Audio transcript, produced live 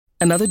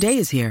Another day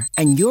is here,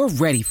 and you're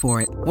ready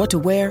for it. What to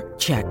wear?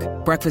 Check.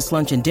 Breakfast,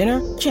 lunch, and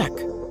dinner? Check.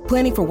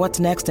 Planning for what's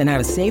next and how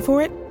to save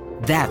for it?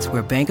 That's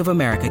where Bank of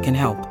America can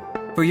help.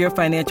 For your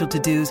financial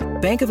to-dos,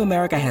 Bank of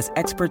America has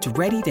experts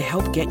ready to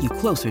help get you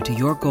closer to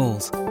your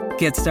goals.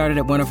 Get started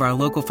at one of our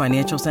local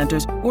financial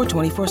centers or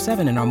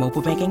 24/7 in our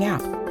mobile banking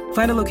app.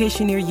 Find a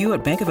location near you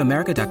at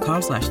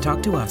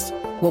bankofamerica.com/talktous.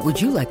 What would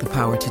you like the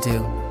power to do?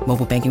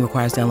 Mobile banking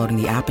requires downloading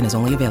the app and is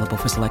only available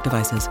for select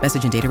devices.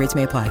 Message and data rates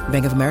may apply.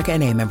 Bank of America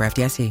N.A., member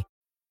FDIC.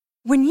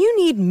 When you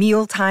need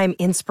mealtime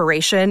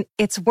inspiration,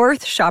 it's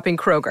worth shopping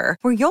Kroger,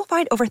 where you'll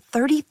find over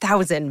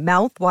 30,000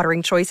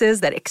 mouth-watering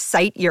choices that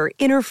excite your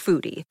inner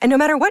foodie. And no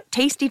matter what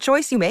tasty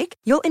choice you make,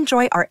 you'll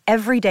enjoy our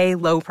everyday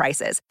low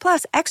prices,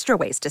 plus extra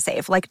ways to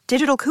save, like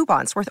digital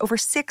coupons worth over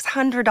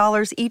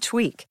 $600 each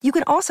week. You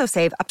can also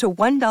save up to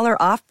 $1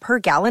 off per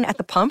gallon at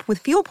the pump with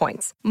fuel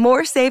points.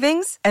 More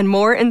savings and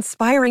more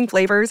inspiring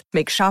flavors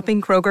make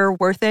shopping Kroger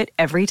worth it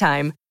every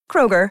time.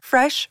 Kroger,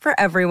 fresh for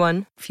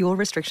everyone. Fuel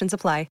restrictions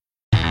apply.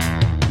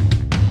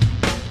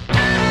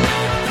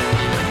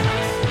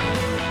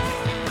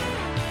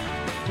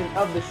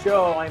 Of the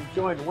show, I'm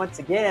joined once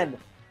again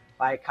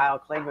by Kyle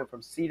Klingman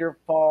from Cedar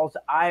Falls,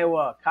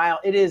 Iowa. Kyle,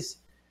 it's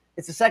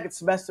the second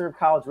semester of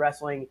college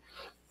wrestling.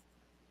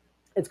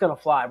 It's going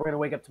to fly. We're going to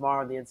wake up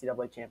tomorrow and the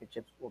NCAA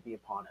championships will be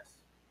upon us.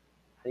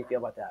 How do you feel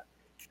about that?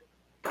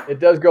 It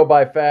does go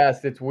by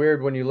fast. It's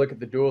weird when you look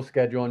at the dual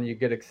schedule and you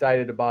get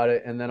excited about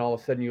it, and then all of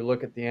a sudden you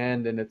look at the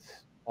end and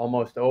it's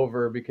almost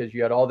over because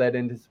you had all that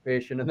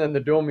anticipation, and then the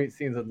dual meet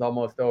season's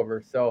almost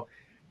over. So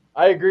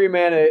I agree,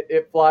 man.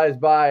 It flies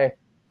by.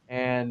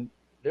 And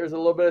there's a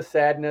little bit of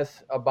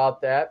sadness about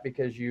that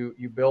because you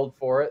build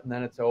for it and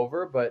then it's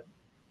over, but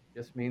it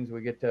just means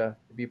we get to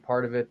be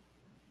part of it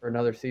for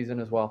another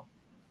season as well.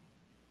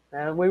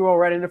 And we roll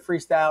right into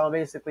freestyle, and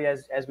basically,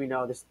 as we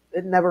know,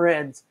 it never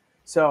ends.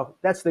 So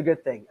that's the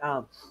good thing.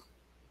 But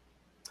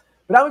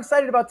I'm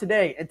excited about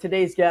today and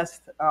today's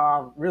guest.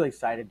 Really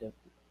excited to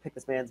pick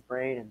this man's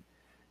brain and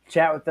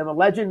chat with him. A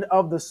legend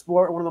of the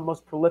sport, one of the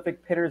most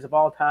prolific pitters of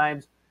all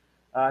times.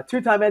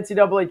 Two-time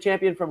NCAA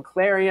champion from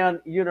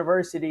Clarion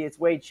University. It's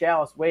Wade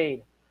Schalles.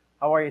 Wade,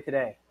 how are you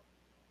today?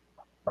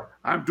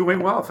 I'm doing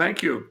well,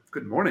 thank you.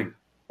 Good morning.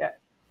 Yeah,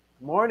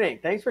 good morning.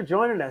 Thanks for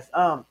joining us.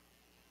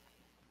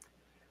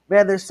 Man,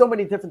 there's so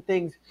many different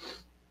things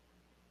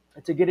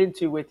to get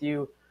into with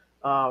you,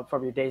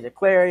 from your days at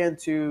Clarion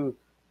to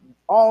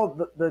all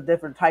the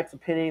different types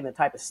of pinning, the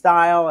type of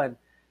style, and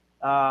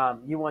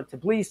you went to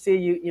Tbilisi.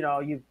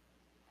 You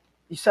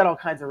set all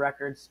kinds of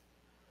records,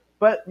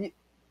 but.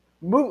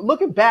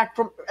 Looking back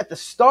from at the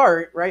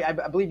start, right? I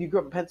believe you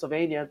grew up in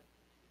Pennsylvania.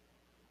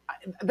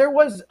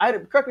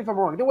 Correct me if I'm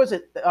wrong. There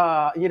wasn't,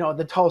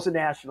 the Tulsa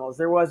Nationals.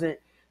 There wasn't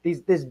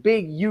this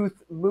big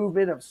youth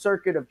movement of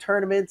circuit of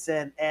tournaments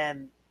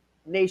and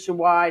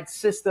nationwide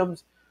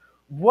systems.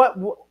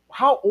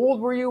 How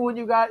old were you when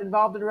you got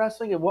involved in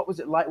wrestling, and what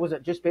was it like? Was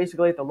it just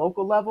basically at the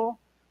local level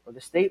or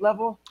the state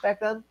level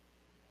back then?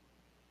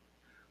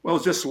 Well,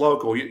 it's just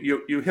local.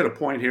 You hit a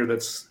point here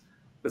that's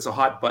a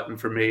hot button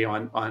for me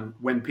on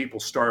when people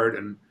start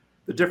and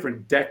the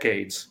different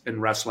decades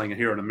in wrestling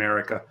here in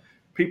America.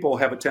 People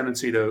have a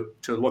tendency to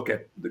look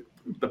at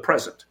the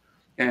present,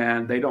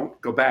 and they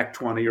don't go back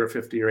 20 or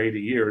 50 or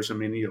 80 years. I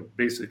mean,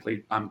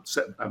 basically, I'm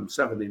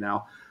 70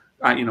 now.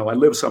 I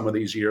lived some of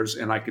these years,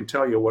 and I can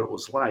tell you what it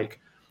was like.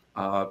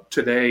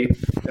 Today,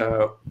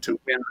 to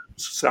win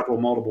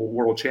multiple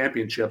world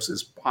championships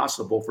is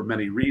possible for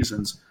many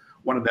reasons.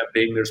 One of them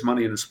being there's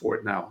money in the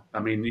sport now.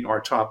 I mean,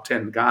 our top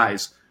 10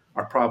 guys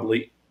are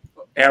probably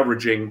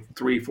averaging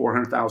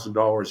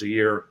 $300,000-$400,000 a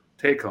year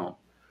take home,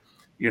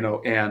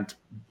 and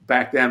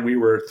back then we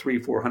were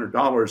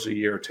 $300,000-$400 a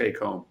year take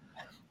home,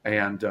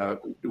 and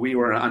we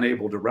were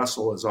unable to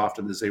wrestle as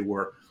often as they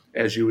were,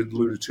 as you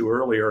alluded to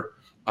earlier,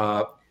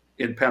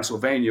 in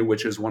Pennsylvania,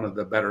 which is one of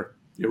the better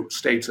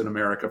states in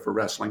America for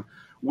wrestling.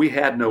 We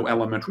had no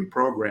elementary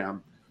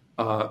program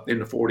in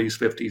the 40s,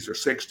 50s, or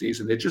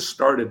 60s, and it just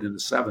started in the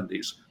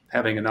 70s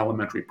having an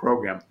elementary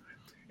program.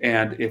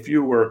 And if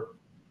you were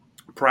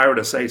prior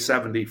to, say,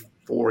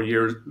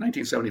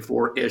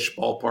 1974-ish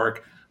ballpark,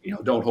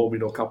 don't hold me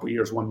to a couple of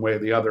years one way or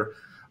the other,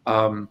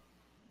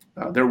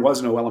 there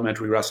was no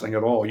elementary wrestling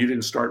at all. You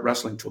didn't start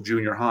wrestling till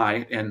junior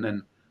high, and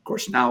then, of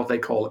course, now they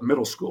call it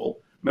middle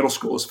school. Middle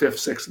school is 5th,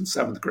 6th, and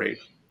 7th grade,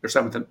 or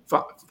 6th,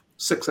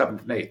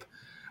 7th, and 8th,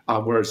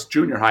 whereas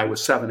junior high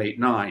was 7, 8,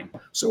 9.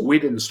 So we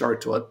didn't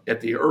start till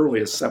at the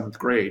earliest 7th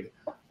grade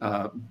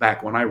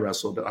back when I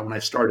wrestled, when I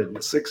started in the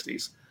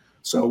 60s.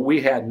 So we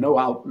had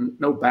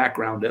no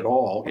background at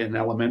all in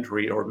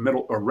elementary or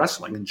middle or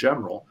wrestling in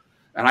general,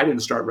 and I didn't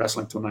start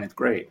wrestling till 9th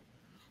grade.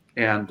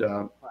 And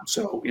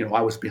so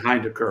I was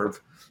behind the curve.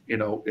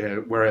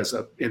 Whereas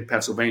in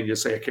Pennsylvania,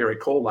 say a Kerry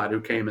Colad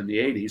who came in the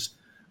 80s,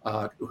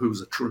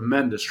 who's a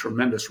tremendous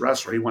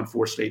wrestler. He won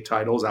 4 state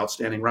titles,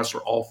 outstanding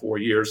wrestler all 4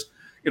 years.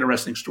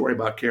 Interesting story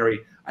about Kerry.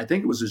 I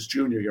think it was his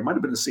junior year, might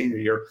have been his senior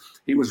year.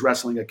 He was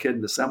wrestling a kid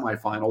in the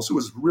semifinals who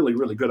was really,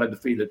 really good,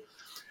 undefeated.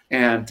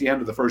 And at the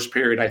end of the first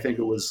period, I think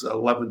it was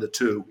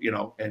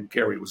 11-2, and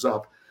Kerry was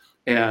up.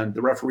 and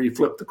the referee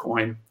flipped the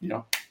coin.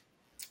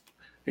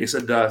 He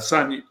said,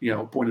 "Son,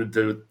 pointed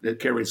to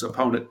Kerry's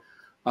opponent.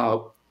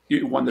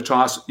 You won the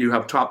toss. You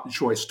have top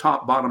choice,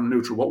 top, bottom,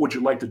 neutral. What would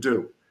you like to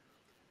do?"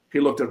 He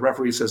looked at the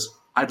referee and says,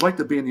 "I'd like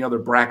to be in the other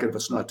bracket if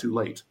it's not too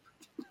late."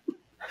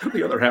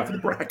 The other half of the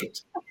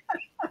bracket.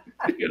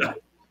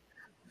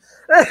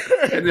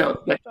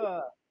 And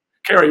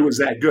Kerry was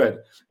that good.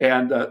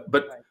 And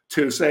but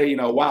to say,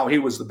 wow, he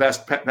was the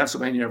best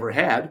Pennsylvania ever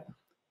had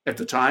at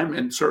the time,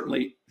 and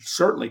certainly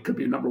could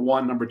be number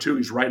one, number two.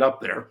 He's right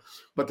up there.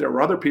 But there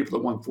were other people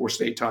that won 4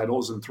 state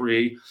titles and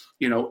 3,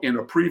 in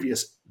a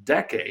previous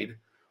decade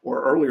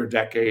or earlier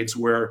decades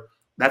where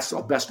that's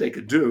the best they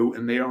could do,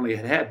 and they only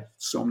had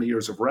so many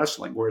years of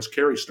wrestling. Whereas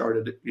Kerry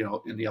started,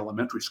 in the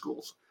elementary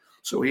schools,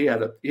 so he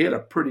had a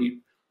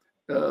pretty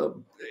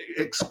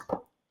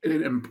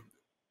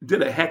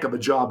did a heck of a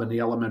job in the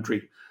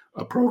elementary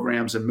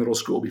programs and middle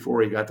school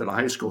before he got to the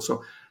high school.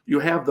 So you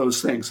have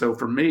those things. So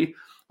for me,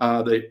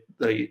 I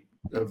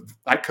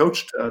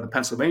coached the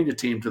Pennsylvania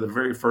team to the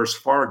very first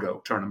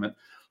Fargo tournament,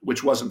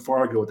 which wasn't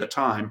Fargo at the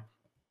time.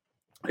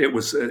 It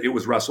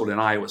was wrestled in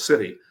Iowa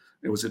City.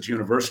 It was at the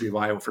University of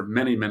Iowa for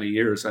many, many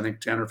years. I think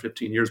 10 or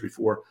 15 years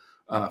before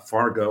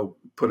Fargo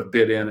put a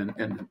bid in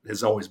and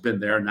has always been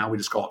there. Now we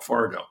just call it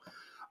Fargo.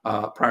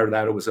 Prior to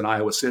that, it was in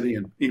Iowa City,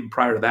 and even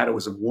prior to that, it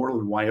was in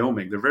Worland,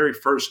 Wyoming. The very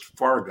first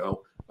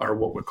Fargo, or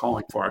what we're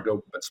calling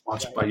Fargo, but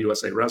sponsored by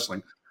USA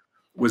Wrestling,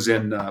 was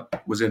in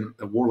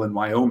Worland,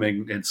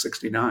 Wyoming in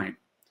 '69.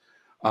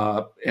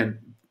 And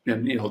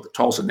the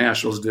Tulsa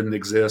Nationals didn't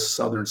exist.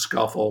 Southern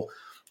Scuffle,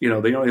 the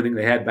only thing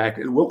they had back,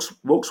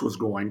 Wilkes was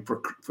going for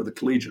the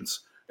collegians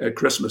at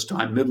Christmas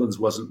time. Midlands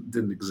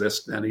didn't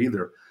exist then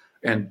either.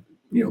 And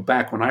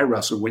back when I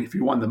wrestled, if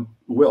you won the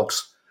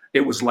Wilkes,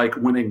 it was like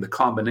winning the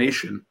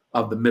combination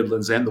of the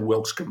Midlands and the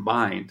Wilkes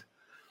combined.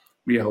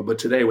 But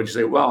today when you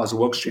say, well, I was a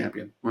Wilkes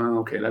champion, well,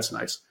 okay, that's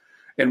nice.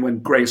 And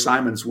when Gray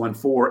Simons won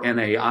 4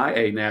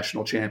 NAIA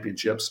national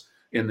championships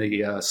in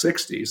the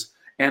 60s,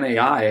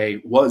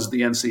 NAIA was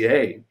the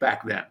NCAA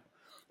back then.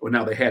 Well,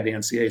 now they had the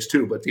NCAAs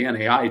too, but the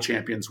NAIA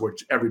champions were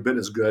every bit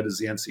as good as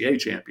the NCAA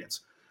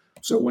champions.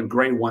 So when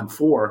Gray won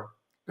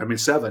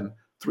 7,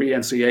 3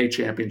 NCAA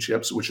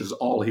championships, which is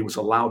all he was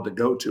allowed to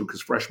go to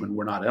because freshmen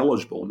were not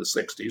eligible in the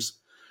 60s.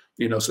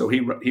 So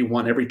he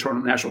won every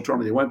national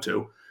tournament he went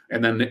to,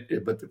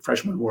 but the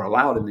freshmen were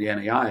allowed in the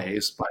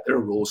NAIAs by their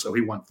rules, so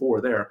he won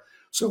 4 there.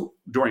 So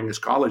during his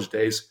college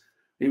days,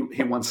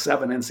 he won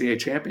 7 NCAA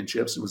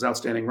championships and was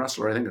outstanding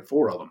wrestler, I think, at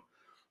 4 of them.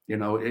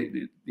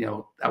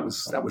 That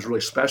was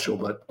really special,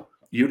 but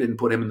you didn't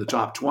put him in the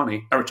top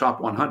 20 or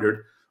top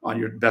 100 on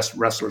your best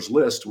wrestlers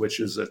list, which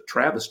is a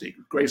travesty.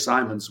 Gray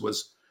Simons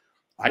was,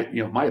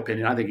 my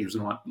opinion, I think he was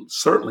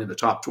certainly in the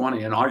top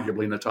 20 and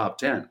arguably in the top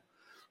 10,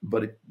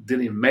 but it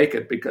didn't even make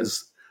it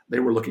because they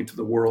were looking to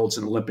the Worlds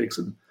and Olympics,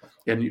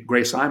 and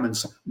Gray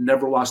Simons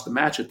never lost a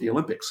match at the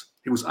Olympics.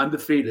 He was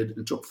undefeated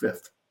and took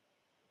 5th.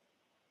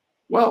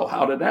 Well,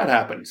 how did that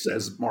happen,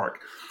 says Mark.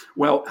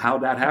 Well, how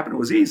that happened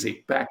was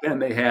easy. Back then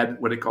they had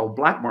what they called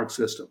black mark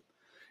system.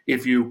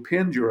 If you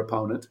pinned your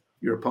opponent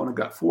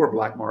got 4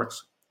 black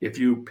marks. If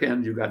you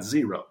pinned, you got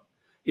 0.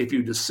 If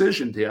you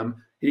decisioned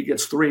him, he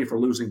gets 3 for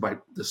losing by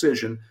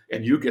decision,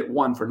 and you get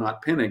 1 for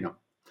not pinning him.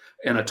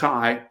 And a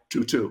tie,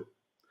 2-2.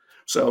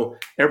 So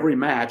every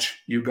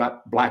match, you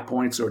got black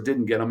points or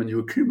didn't get them, and you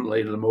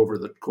accumulated them over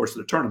the course of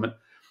the tournament.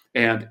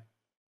 And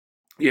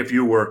if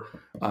you were,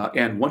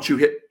 and once you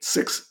hit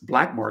 6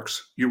 black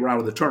marks, you were out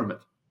of the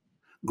tournament.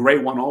 Gray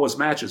won all his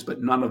matches,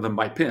 but none of them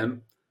by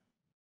pin,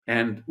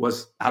 and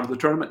was out of the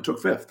tournament and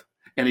took 5th.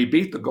 And he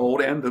beat the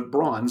gold and the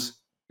bronze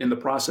in the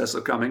process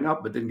of coming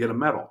up, but didn't get a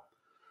medal.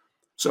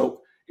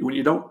 So when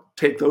you don't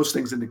take those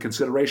things into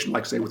consideration,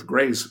 like say with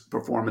Gray's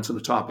performance in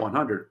the top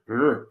 100,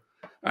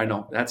 I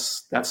know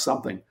that's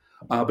something.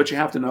 But you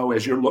have to know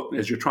as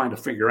you're trying to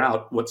figure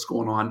out what's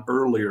going on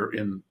earlier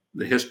in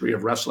the history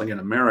of wrestling in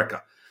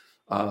America.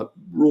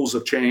 Rules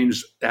have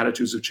changed,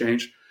 attitudes have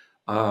changed.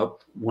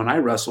 When I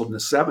wrestled in the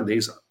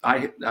 70s,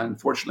 I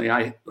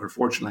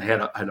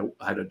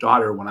had a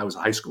daughter when I was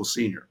a high school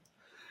senior.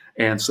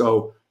 And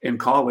so in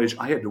college,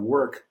 I had to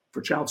work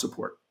for child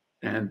support.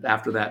 And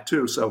after that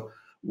too. So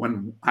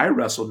when I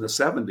wrestled in the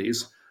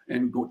 70s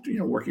and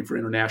working for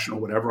international,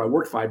 whatever, I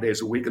worked 5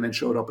 days a week and then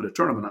showed up at a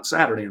tournament on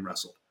Saturday and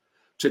wrestled.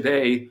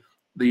 Today,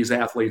 these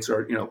athletes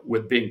are,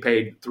 with being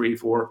paid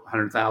 $300,000,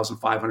 $400,000,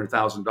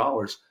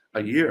 $500,000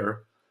 a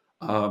year.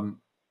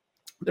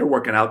 They're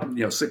working out,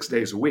 6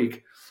 days a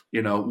week,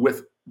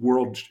 with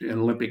world and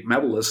Olympic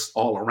medalists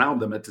all around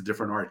them at the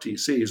different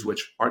RTCs,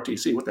 which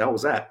RTC, what the hell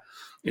was that?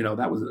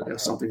 That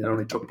was something that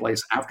only took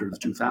place after the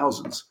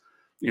 2000s.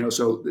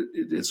 So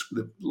it's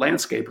the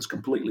landscape is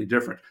completely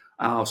different.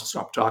 I'll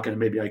stop talking and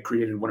maybe I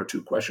created 1 or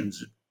 2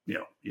 questions,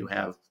 you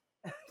have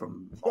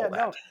from all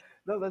that.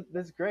 No,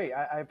 that's great.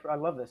 I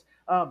love this.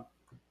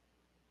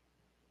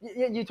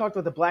 You talked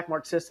about the black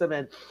mark system,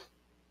 and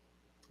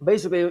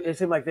basically it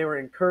seemed like they were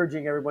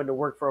encouraging everyone to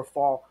work for a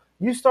fall.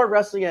 You start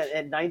wrestling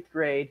at 9th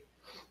grade,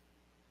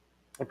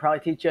 They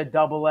probably teach you a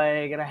double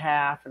leg and a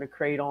half and a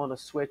cradle and a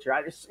switcher.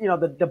 I just,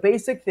 the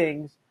basic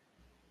things.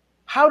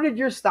 How did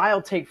your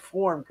style take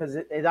form? Because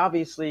it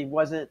obviously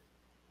wasn't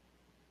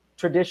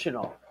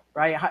traditional,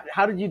 right?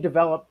 How did you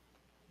develop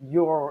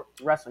your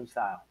wrestling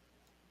style?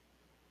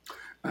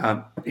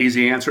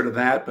 Easy answer to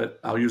that, but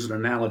I'll use an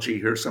analogy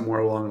here somewhere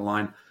along the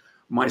line.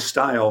 My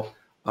style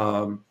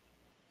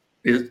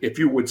is, if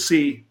you would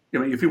see,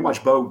 if you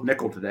watch Bo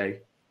Nickel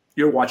today,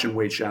 you're watching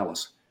Wade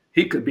Schalles.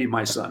 He could be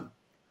my son.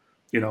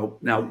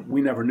 Now we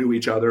never knew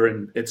each other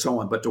and so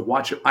on, but to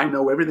watch it, I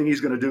know everything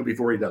he's going to do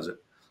before he does it.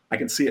 I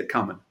can see it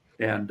coming,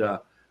 and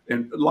a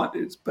lot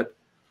is. But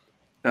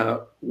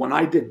when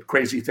I did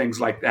crazy things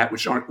like that,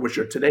 which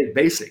are today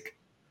basic,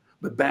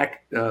 but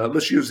back,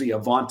 let's use the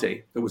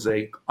Avante. There was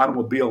a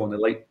automobile in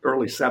the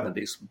early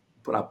 '70s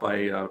put out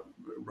by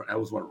I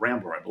was one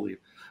Rambler, I believe,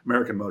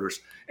 American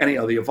Motors.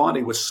 Anyhow, the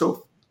Avante was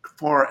so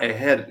far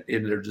ahead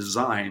in their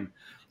design,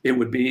 it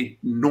would be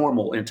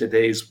normal in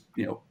today's,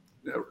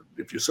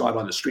 if you saw it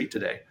on the street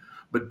today.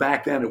 But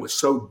back then, it was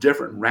so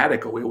different and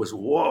radical. It was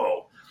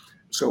whoa.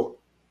 So,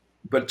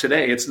 but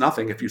today it's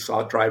nothing if you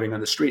saw it driving on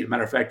the street.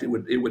 Matter of fact, it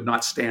would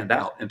not stand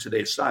out in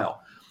today's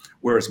style.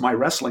 Whereas my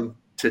wrestling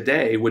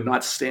today would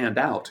not stand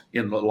out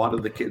in a lot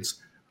of the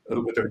kids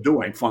what they're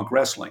doing, funk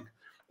wrestling.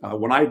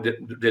 When I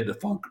did the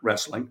funk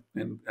wrestling,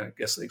 and I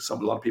guess a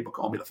lot of people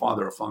call me the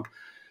father of funk,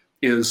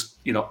 it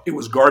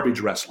was garbage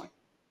wrestling.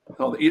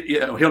 Well,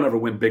 he'll never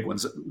win big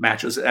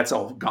matches. That's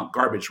all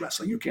garbage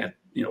wrestling. You can't,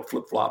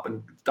 flip flop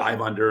and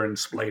dive under and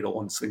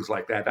spladle and things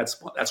like that.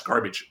 That's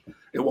garbage.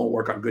 It won't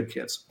work on good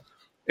kids.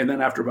 And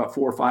then after about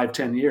 4, 5,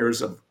 10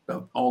 years of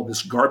all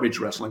this garbage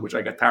wrestling, which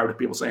I got tired of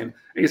people saying,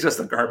 he's just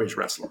a garbage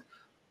wrestler.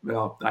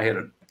 Well, I had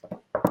a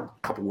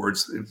couple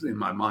words in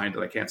my mind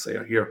that I can't say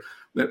here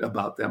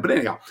about them. But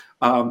anyhow,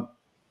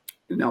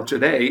 now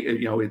today,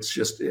 it's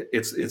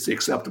the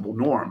acceptable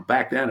norm.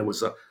 Back then, it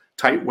was a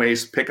tight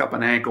waist, pick up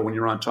an ankle when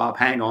you're on top,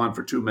 hang on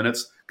for 2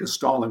 minutes, because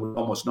stalling was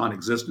almost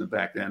non-existent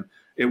back then.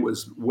 It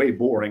was way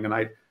boring.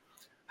 And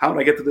how did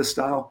I get to this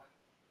style?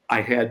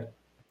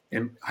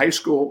 In high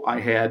school,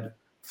 I had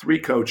 3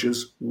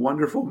 coaches,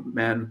 wonderful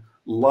men,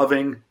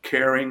 loving,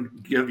 caring,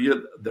 give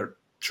you their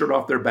shirt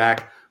off their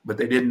back, but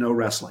they didn't know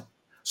wrestling.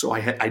 So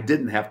I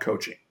didn't have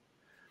coaching.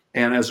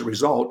 And as a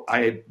result,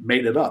 I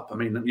made it up. I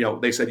mean,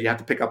 they said you have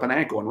to pick up an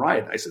ankle and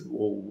ride. I said,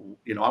 well,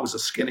 I was a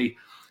skinny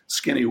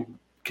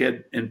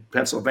kid in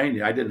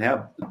Pennsylvania.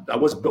 I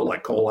wasn't built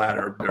like Cole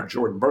Adder or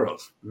Jordan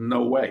Burroughs.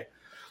 No way.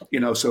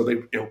 So they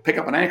pick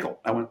up an ankle.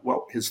 I went,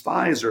 well, his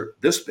thighs are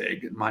this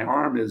big and my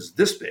arm is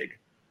this big.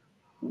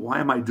 Why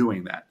am I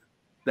doing that?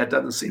 That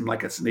doesn't seem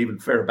like it's an even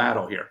fair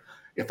battle here.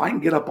 If I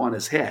can get up on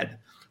his head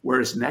where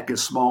his neck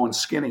is small and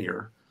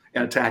skinnier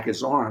and attack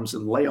his arms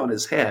and lay on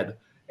his head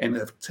and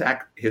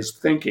attack his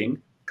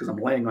thinking because I'm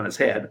laying on his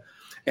head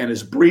and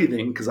his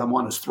breathing because I'm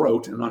on his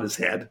throat and on his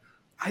head,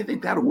 I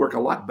think that'll work a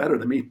lot better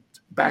than me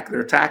back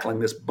there tackling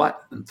this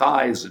butt and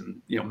thighs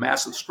and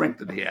massive strength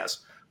that he has.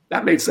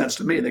 That made sense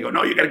to me. They go,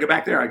 no, you got to get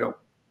back there. I go,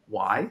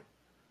 why?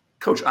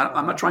 Coach,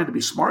 I'm not trying to be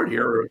smart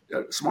here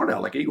or smart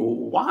aleck. He go,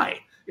 why?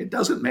 It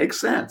doesn't make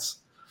sense.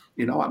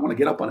 I want to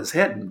get up on his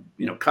head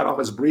and cut off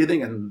his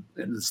breathing and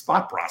his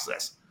thought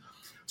process.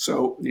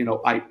 So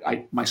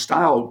my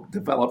style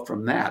developed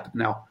from that.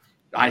 Now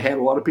I had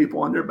a lot of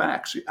people on their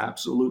backs,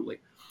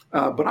 absolutely,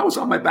 but I was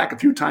on my back a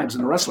few times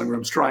in the wrestling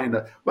rooms trying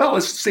to. Well,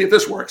 let's see if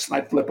this works. And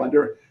I'd flip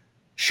under.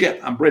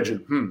 Shit, I'm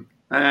bridging.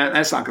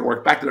 That's not going to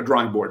work. Back to the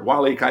drawing board.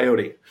 Wile E.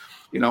 Coyote,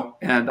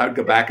 and I'd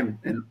go back and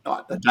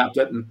adapt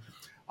it. And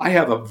I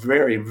have a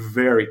very,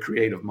 very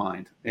creative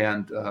mind,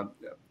 and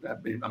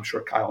I'm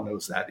sure Kyle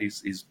knows that.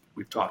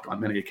 We've talked on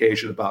many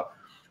occasions about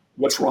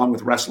what's wrong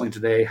with wrestling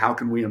today. How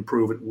can we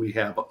improve it? We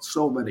have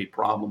so many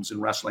problems in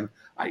wrestling.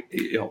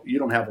 You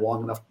don't have a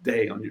long enough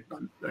day on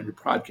your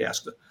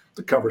podcast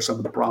to cover some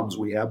of the problems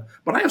we have,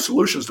 but I have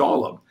solutions to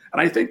all of them,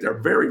 and I think they're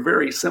very,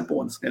 very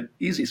simple and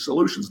easy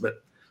solutions.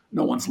 But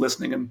no one's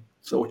listening, and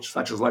so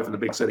such is life in the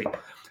big city.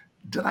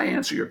 Did I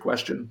answer your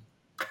question?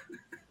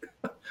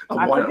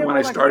 When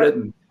I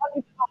started?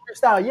 Your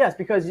style, yes,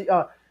 because you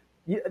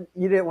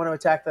didn't want to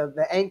attack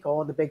the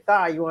ankle and the big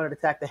thigh. You wanted to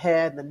attack the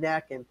head and the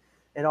neck and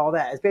all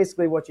that. It's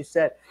basically what you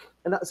said.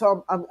 And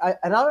so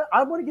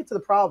I want to get to the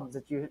problems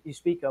that you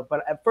speak of.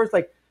 But at first,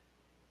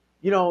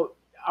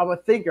 I'm a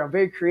thinker. I'm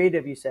very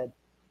creative, you said.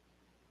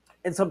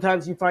 And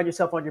sometimes you find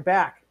yourself on your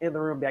back in the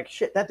room, be like,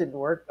 shit, that didn't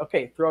work.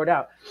 Okay, throw it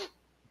out.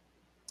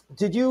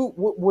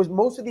 Was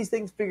most of these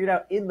things figured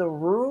out in the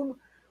room?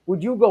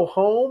 Would you go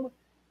home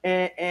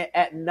and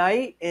at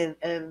night and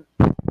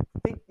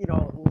think,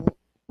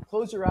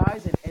 close your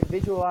eyes and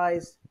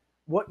visualize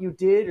what you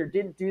did or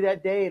didn't do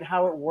that day and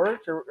how it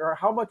worked, or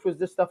how much was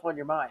this stuff on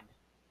your mind?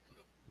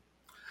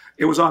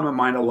 It was on my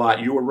mind a lot.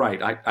 You were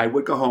right. I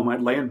would go home,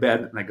 I'd lay in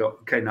bed and I go,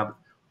 okay, now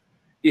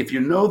if you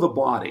know the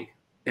body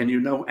and you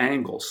know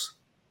angles,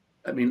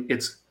 I mean,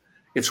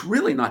 it's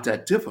really not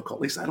that difficult.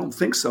 At least I don't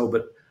think so.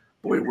 But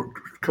boy,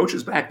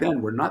 coaches back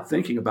then were not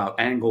thinking about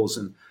angles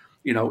and,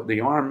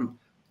 the arm,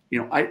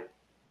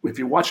 if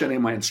you watch any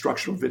of my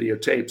instructional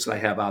videotapes that I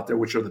have out there,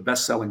 which are the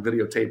best-selling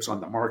videotapes on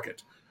the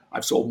market,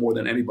 I've sold more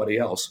than anybody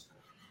else,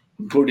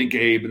 including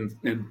Gabe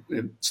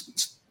and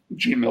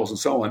Gene Mills and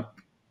so on.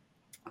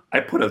 I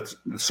put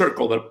the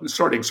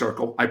starting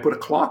circle, I put a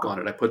clock on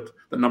it. I put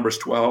the numbers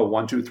 12,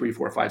 1, 2, 3,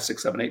 4, 5,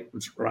 6, 7, 8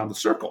 around the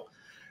circle.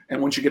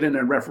 And once you get in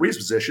referee's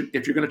position,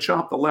 if you're going to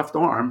chop the left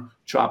arm,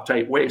 chop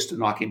tight waist to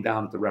knock him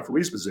down at the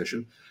referee's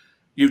position,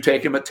 you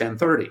take him at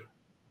 10:30.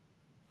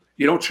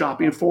 You don't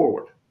chop him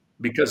forward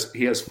because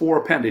he has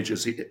 4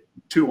 appendages,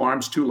 2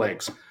 arms, 2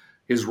 legs.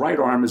 His right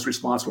arm is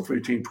responsible for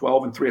between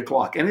 12 and 3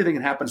 o'clock. Anything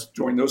that happens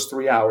during those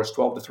 3 hours,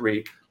 12 to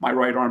 3, my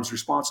right arm is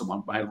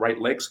responsible. My right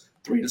leg's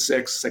 3 to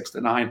 6, 6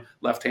 to 9,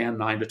 left hand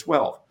 9 to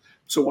 12.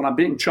 So when I'm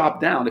being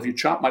chopped down, if you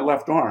chop my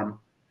left arm,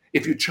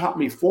 if you chop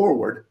me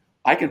forward,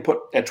 I can put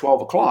at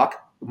 12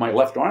 o'clock, my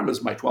left arm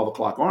is my 12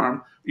 o'clock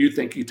arm, you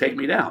think you take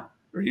me down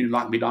or you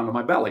knock me down to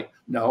my belly.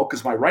 No,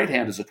 because my right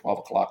hand is at 12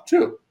 o'clock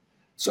too.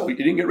 So you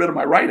didn't get rid of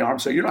my right arm,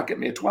 so you're not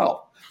getting me at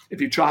 12. If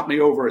you chop me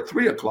over at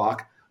 3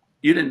 o'clock,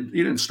 you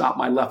didn't stop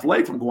my left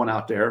leg from going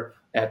out there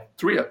at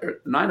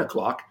 9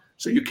 o'clock,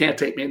 so you can't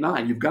take me at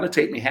 9. You've got to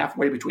take me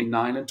halfway between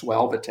 9 and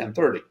 12 at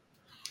 10:30.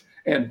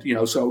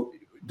 And, so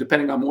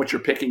depending on what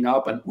you're picking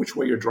up and which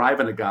way you're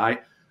driving a guy,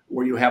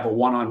 where you have a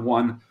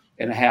one-on-one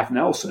and a half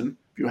Nelson,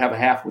 if you have a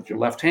half with your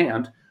left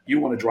hand, you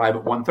want to drive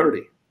at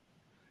 130.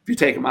 If you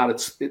take him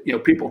out,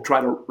 people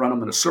try to run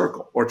him in a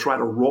circle or try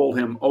to roll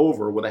him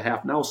over with a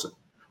half Nelson.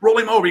 Roll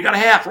him over. You got a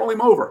half. Roll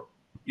him over.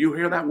 You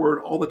hear that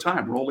word all the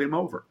time, roll him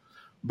over.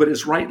 But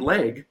his right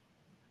leg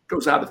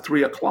goes out at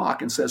 3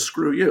 o'clock and says,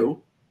 screw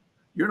you.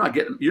 You're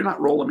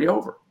not rolling me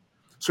over.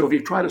 So if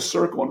you try to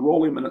circle and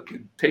roll him and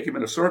take him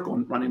in a circle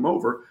and run him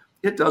over,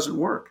 it doesn't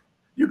work.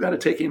 You got to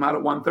take him out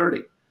at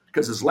 130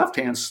 because his left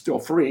hand's still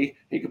free.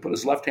 He can put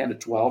his left hand at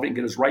 12. He can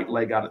get his right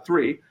leg out at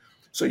 3.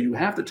 So you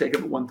have to take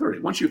him at 130.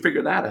 Once you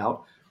figure that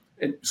out,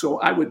 and so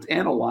I would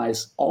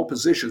analyze all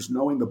positions,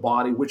 knowing the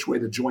body, which way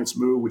the joints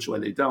move, which way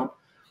they don't.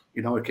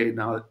 Okay,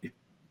 now,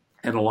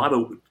 and a lot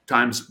of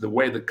times the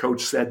way the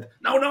coach said,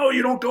 no,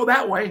 you don't go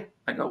that way.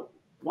 I go,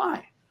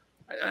 why?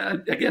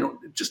 Again,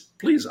 just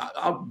please,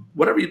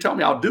 whatever you tell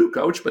me, I'll do,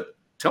 coach, but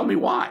tell me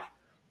why.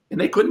 And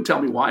they couldn't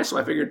tell me why, so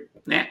I figured,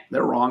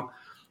 they're wrong.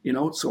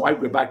 So I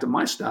go back to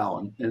my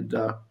style and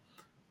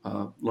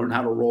learn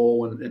how to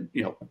roll. And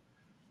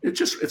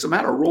it's a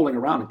matter of rolling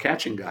around and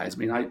catching guys. I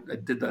mean, I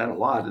did that a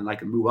lot, and I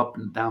can move up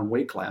and down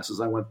weight classes.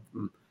 I went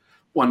from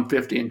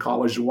 150 in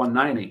college to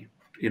 190,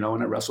 and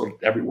I wrestled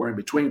everywhere in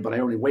between, but I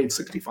only weighed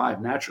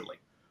 65 naturally.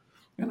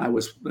 And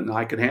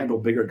I could handle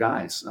bigger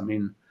guys. I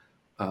mean,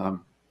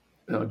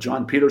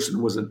 John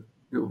Peterson was an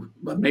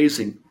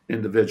amazing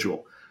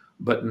individual,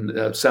 but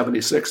in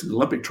 76 in the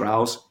Olympic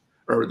trials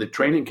or the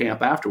training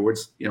camp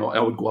afterwards, I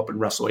would go up and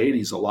wrestle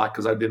 80s a lot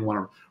because I didn't want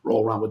to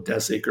roll around with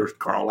Desick or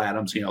Carl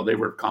Adams. They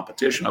were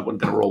competition. I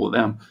wasn't going to roll with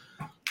them.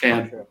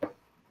 And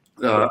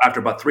after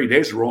about 3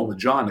 days of rolling with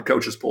John, the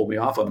coaches pulled me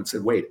off of him and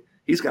said, wait,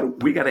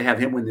 we got to have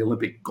him win the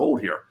Olympic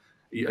gold here.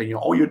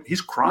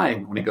 He's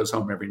crying when he goes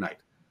home every night.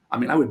 I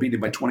mean, I would beat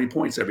him by 20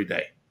 points every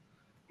day,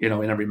 in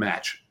every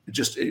match,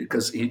 just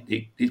because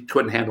he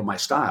couldn't handle my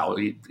style.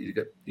 You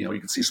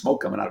could see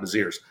smoke coming out of his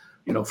ears,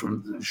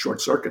 from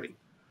short circuiting.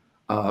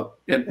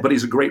 But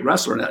he's a great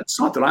wrestler. And it's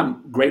not that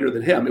I'm greater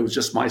than him. It was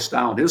just my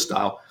style and his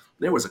style.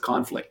 There was a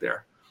conflict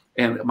there.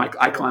 And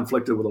I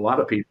conflicted with a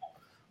lot of people.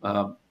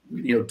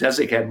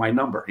 Desick had my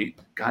number. He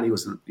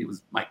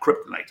was my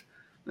kryptonite,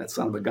 that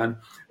son of a gun.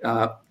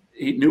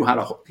 He knew how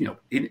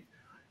to,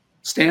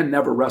 Stan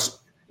never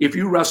wrestled. If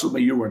you wrestled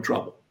me, you were in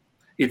trouble.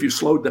 If you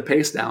slowed the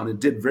pace down and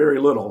did very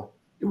little,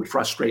 it would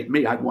frustrate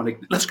me. I'd want to,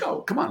 let's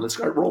go. Come on, let's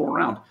start rolling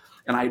around.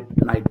 And I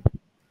opened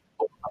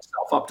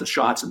myself up to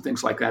shots and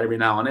things like that every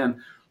now and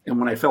then. And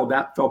when I fell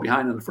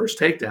behind on the first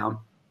takedown,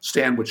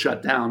 Stan would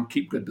shut down,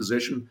 keep good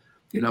position,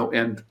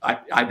 and I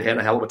had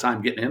a hell of a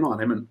time getting in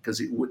on him, and because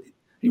he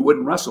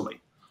wouldn't wrestle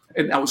me.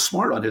 And that was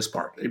smart on his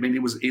part. I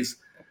mean,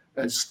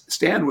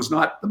 Stan was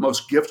not the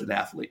most gifted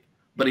athlete,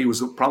 but he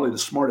was probably the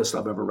smartest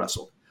I've ever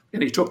wrestled.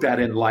 And he took that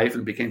in life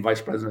and became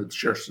vice president of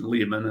Sherston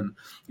Lehman, and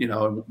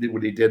and did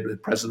what he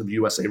did, president of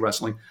USA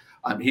Wrestling.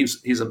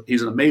 He's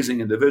an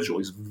amazing individual.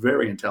 He's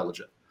very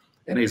intelligent,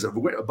 and he's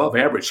above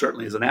average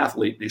certainly as an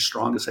athlete. He's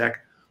strong as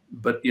heck,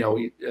 but he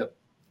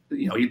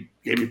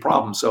gave me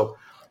problems. So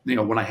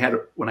when I had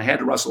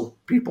to wrestle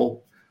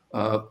people,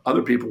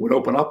 other people would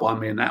open up on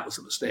me, and that was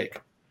a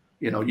mistake.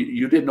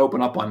 You didn't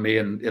open up on me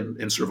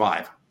and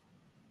survive.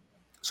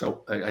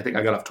 So I think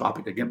I got off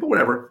topic again, but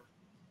whatever.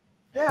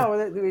 Yeah,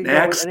 well, we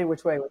go any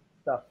which way with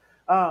stuff.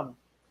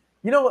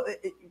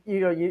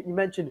 You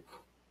mentioned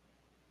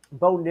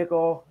Bo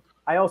Nickel.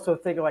 I also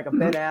think of like a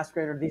Ben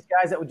Askren or these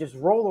guys that would just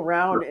roll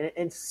around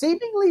and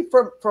seemingly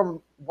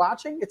from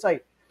watching, it's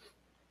like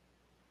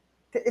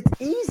it's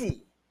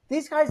easy.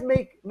 These guys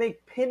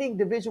make pinning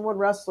Division I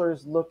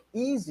wrestlers look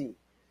easy.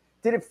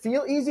 Did it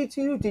feel easy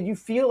to you? Did you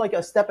feel like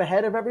a step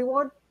ahead of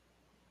everyone?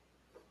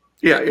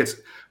 Yeah,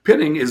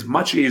 pinning is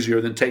much easier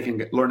than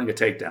learning a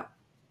takedown.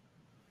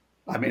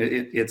 I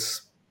mean,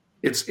 it's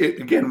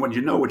again, when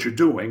you know what you're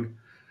doing,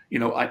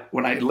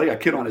 when I lay a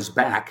kid on his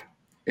back,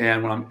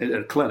 and when I'm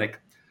at a clinic,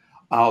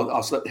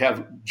 I'll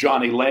have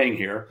Johnny laying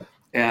here,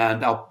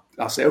 and I'll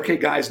say, okay,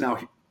 guys, now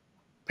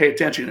pay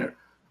attention here.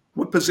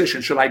 What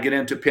position should I get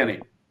into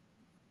pinning?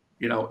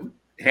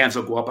 Hands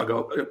will go up. I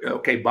go,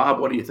 okay, Bob,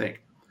 what do you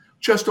think?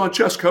 Chest on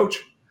chest,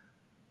 coach?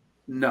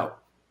 No.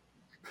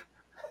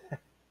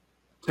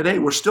 Today,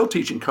 we're still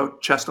teaching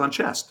coach chest on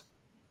chest.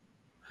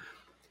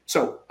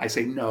 So I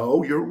say,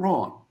 no, you're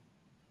wrong.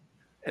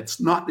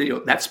 It's not,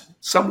 that's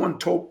someone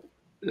told,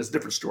 it's a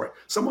different story.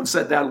 Someone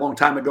said that a long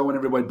time ago and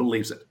everybody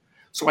believes it.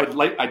 So I'd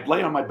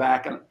lay on my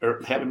back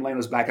or have him lay on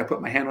his back. I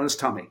put my hand on his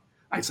tummy.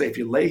 I'd say, if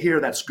you lay here,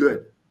 that's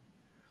good.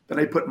 Then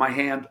I put my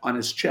hand on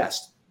his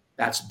chest.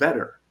 That's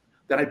better.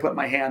 Then I put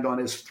my hand on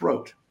his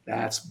throat.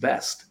 That's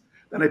best.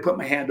 Then I put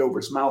my hand over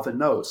his mouth and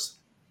nose.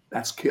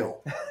 That's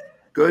kill.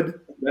 Good,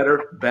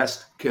 better,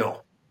 best,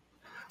 kill.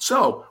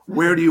 So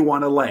where do you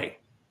want to lay?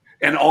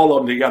 And all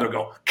of them together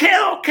go,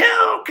 kill,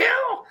 kill,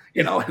 kill.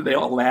 And they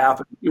all laugh.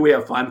 And we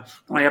have fun.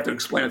 And I have to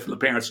explain it to the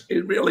parents.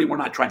 We're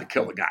not trying to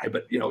kill the guy,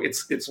 but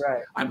it's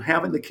right. I'm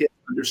having the kid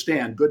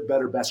understand good,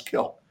 better, best,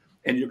 kill.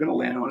 And you're going to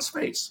land on his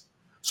face.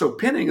 So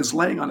pinning is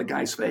laying on a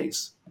guy's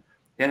face.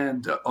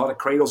 And on a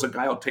cradles, a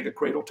guy will take a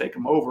cradle, take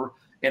him over,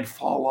 and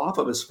fall off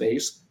of his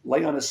face,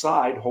 lay on his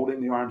side,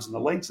 holding the arms and the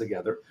legs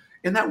together.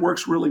 And that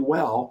works really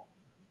well,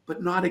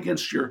 but not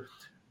against your,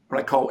 what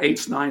I call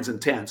 8s, 9s, and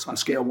 10s. On a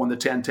scale of 1 to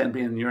 10, 10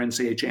 being your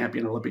NCAA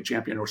champion, Olympic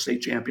champion, or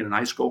state champion in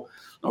high school.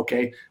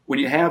 Okay, when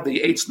you have the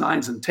 8s,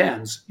 9s, and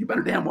 10s, you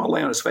better damn well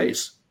lay on his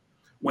face.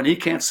 When he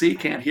can't see,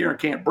 can't hear, and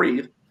can't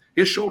breathe,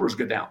 his shoulders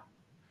go down.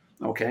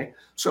 Okay,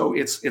 so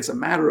it's a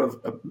matter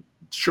of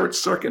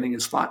short-circuiting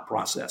his thought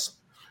process.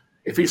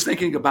 If he's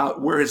thinking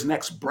about where his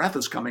next breath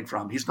is coming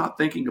from, he's not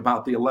thinking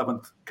about the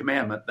 11th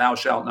commandment, thou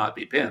shalt not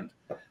be pinned.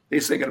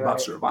 He's thinking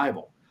about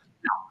survival.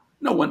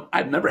 Now,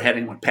 I've never had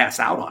anyone pass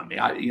out on me.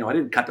 I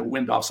didn't cut the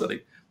wind off, so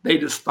they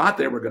just thought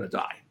they were going to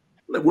die.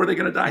 Were they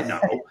going to die? No.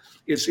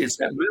 It's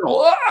that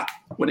middle,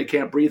 when they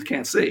can't breathe,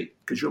 can't see,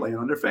 because you're laying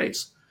on their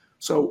face.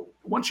 So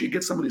once you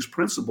get some of these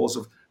principles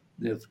of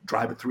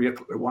drive at 3 or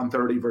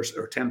 1:30 versus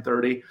or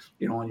 10:30,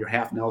 on your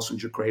half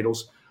Nelsons, your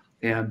cradles,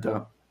 and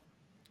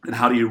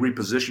how do you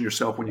reposition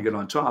yourself when you get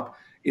on top?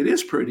 It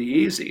is pretty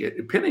easy.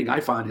 Pinning, I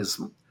find, is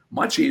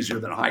much easier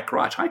than a high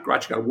crotch. High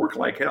crotch, you got to work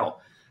like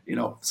hell.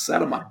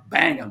 Set him up,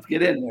 bang him,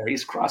 get in there.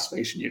 He's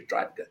cross-facing you,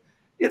 drive.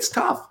 It's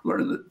tough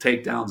learning the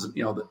takedowns and,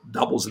 the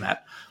doubles and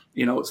that.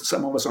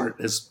 Some of us aren't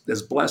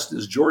as blessed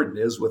as Jordan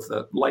is with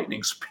the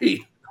lightning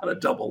speed on a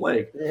double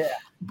leg. Yeah.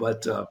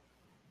 But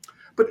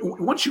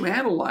once you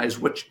analyze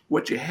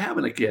what you have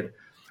in a kid,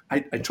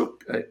 I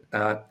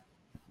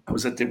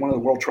was at one of the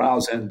world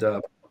trials, and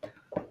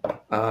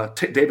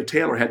David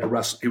Taylor had to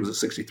wrestle. He was at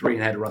 63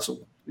 and had to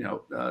wrestle,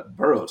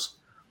 Burroughs,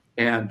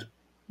 and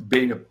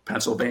being a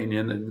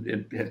Pennsylvanian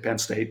and at Penn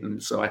State,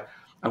 and so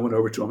I went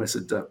over to him. I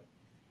said,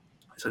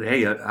 "Hey,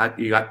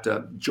 you got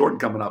Jordan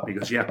coming up?" He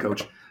goes, "Yeah,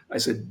 coach." I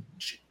said,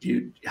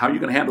 "How are you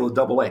going to handle the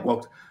double leg?"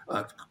 Well,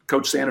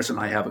 Coach Sanderson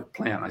and I have a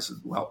plan. I said,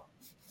 "Well,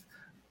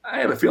 I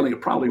have a feeling it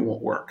probably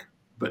won't work,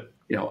 but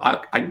I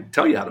can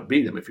tell you how to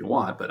beat him if you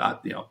want, but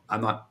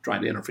I'm not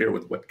trying to interfere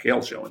with what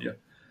Cale's showing you."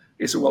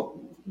 He said,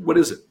 "Well, what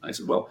is it?" I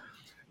said, "Well,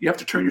 you have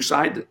to turn your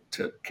side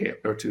to Cale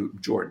or to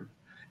Jordan.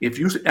 If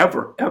you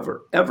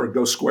ever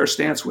go square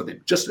stance with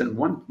him, just in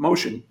one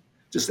motion,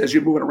 just as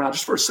you're moving around,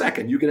 just for a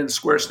second, you get into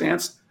square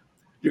stance,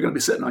 you're going to be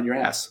sitting on your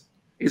ass.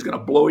 He's going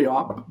to blow you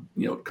off,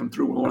 come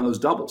through with one of those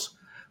doubles.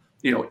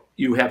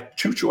 You have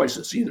two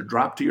choices: either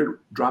drop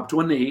to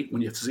a knee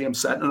when you see him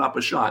setting up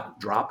a shot,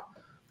 drop,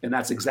 and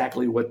that's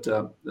exactly what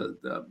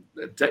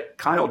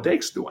Kyle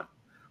Dake's doing.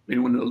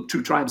 When the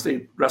 2 times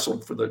they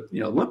wrestled for the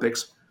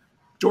Olympics,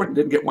 Jordan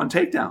didn't get one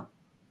takedown,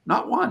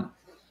 not one.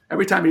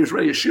 Every time he was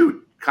ready to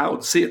shoot, Kyle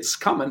would see it's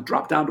coming,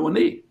 drop down to a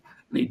knee.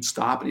 And he'd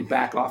stop and he'd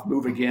back off,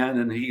 move again,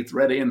 and he gets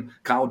ready, and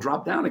Kyle would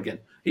drop down again.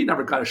 He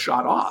never got a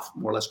shot off,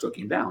 more or less took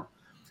him down.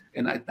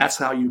 And that's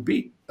how you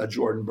beat a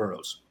Jordan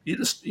Burroughs. You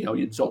just, you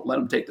don't let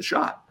him take the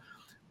shot.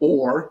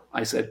 Or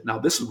I said, now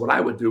this is what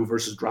I would do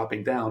versus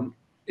dropping down.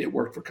 It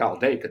worked for Kyle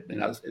Dake.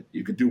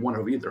 You could do one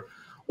of either.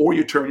 Or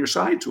you turn your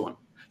side to him.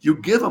 You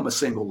give him a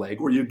single leg,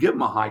 or you give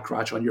him a high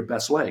crotch on your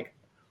best leg.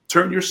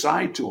 Turn your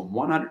side to him,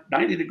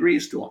 190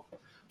 degrees to him.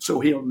 So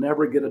he'll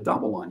never get a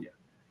double on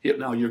you.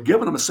 Now, you're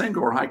giving him a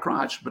single or high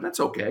crotch, but that's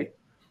okay.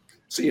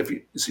 See,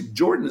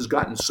 Jordan has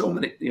gotten so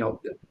many,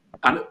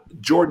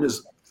 Jordan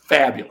is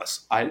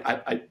fabulous.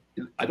 I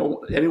don't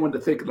want anyone to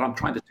think that I'm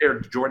trying to tear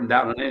Jordan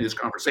down in any of these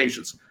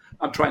conversations.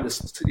 I'm trying to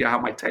see how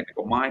my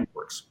technical mind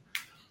works.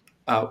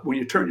 When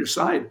you turn your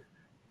side,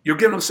 you're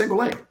giving him a single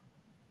leg.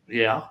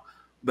 Yeah.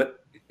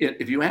 But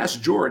if you ask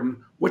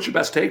Jordan, what's your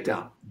best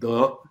takedown?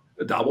 The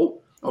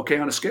double. Okay,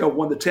 on a scale of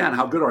 1 to 10,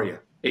 how good are you?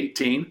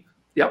 18.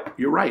 Yep,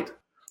 you're right.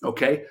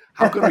 Okay,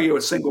 how good are you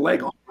at single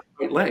leg on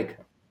the right leg?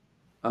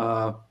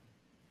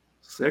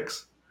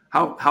 6.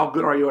 How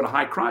good are you at a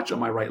high crotch on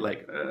my right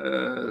leg?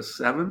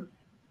 7.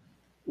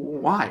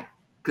 Why?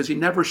 Because he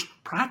never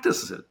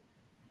practices it.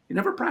 He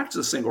never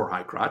practices single or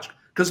high crotch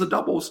because the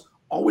doubles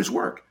always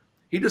work.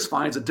 He just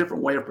finds a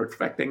different way of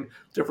perfecting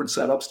different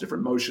setups,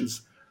 different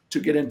motions to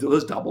get into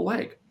his double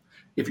leg.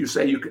 If you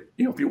say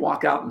if you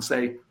walk out and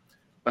say,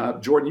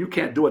 Jordan, you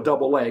can't do a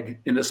double leg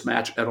in this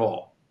match at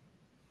all,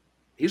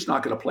 he's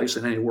not going to place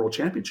in any world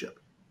championship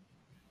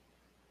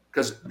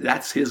because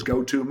that's his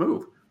go-to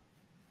move.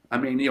 I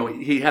mean,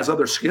 he has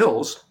other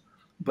skills,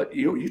 but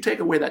you take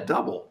away that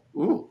double.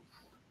 Ooh,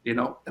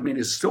 I mean,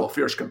 he's still a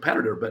fierce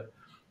competitor, but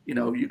you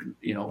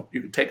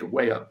can take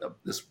away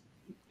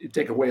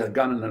a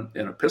gun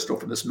and a pistol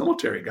from this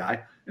military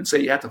guy and say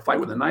you have to fight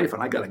with a knife,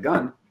 and I got a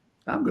gun,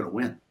 I'm going to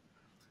win.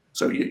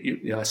 So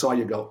I saw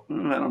you go, I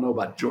don't know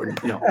about Jordan,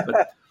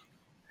 but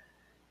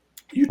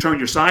you turn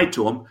your side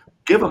to him,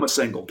 give him a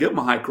single, give him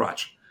a high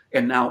crotch,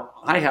 and now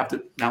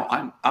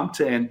I'm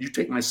saying you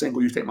take my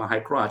single, you take my high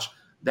crotch.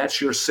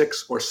 That's your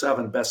 6 or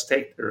 7 best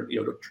take, or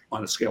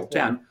on a scale of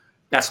 10.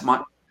 That's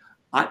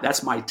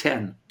my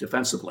 10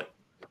 defensively.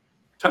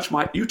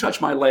 You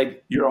touch my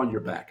leg, you're on your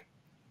back.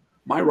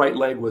 My right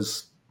leg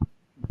was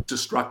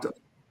destructive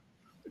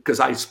because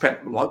I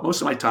spent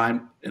most of my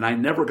time, and I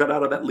never got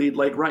out of that lead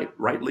leg right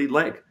lead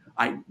leg.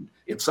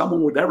 If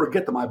someone would ever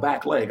get to my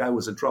back leg, I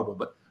was in trouble.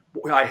 But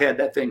boy, I had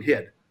that thing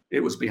hid. It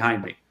was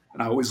behind me,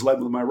 and I always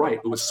led with my right.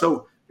 It was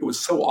so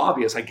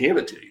obvious. I gave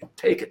it to you.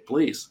 Take it,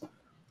 please.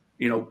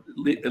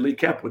 Lee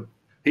Kemp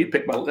he'd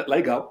pick my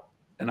leg up,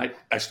 and I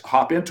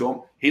hop into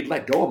him. He'd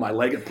let go of my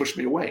leg and push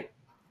me away.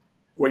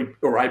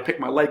 Or I'd pick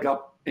my leg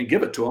up and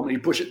give it to him, and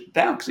he'd push it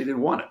down because he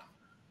didn't want it.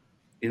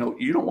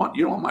 You don't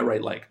want my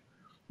right leg.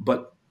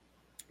 But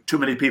too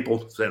many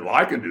people said, well,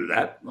 I can do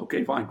that.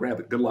 Okay, fine, grab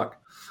it. Good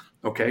luck.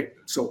 Okay,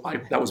 so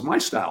that was my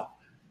style.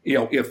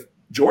 If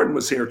Jordan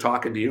was here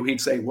talking to you, he'd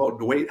say, well,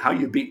 the way how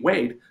you beat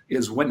Wade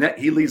is when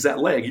he leaves that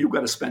leg, you've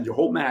got to spend your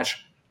whole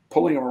match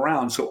pulling him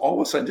around. So all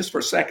of a sudden, just for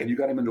a second, you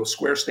got him into a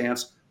square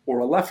stance or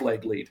a left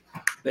leg lead.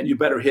 Then you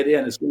better hit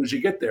in as soon as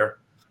you get there,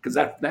 because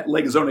that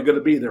leg is only going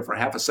to be there for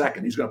half a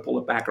second. He's going to pull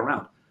it back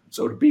around.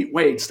 So to beat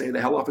Wade, stay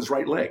the hell off his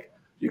right leg.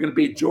 You're going to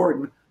beat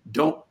Jordan,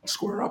 don't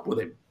square up with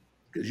him.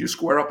 Because you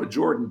square up with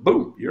Jordan,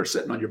 boom, you're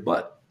sitting on your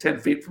butt 10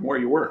 feet from where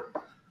you were.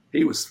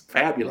 He was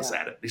fabulous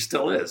at it. He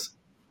still is.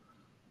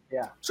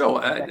 Yeah. So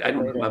I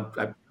don't know.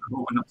 I've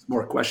opened up some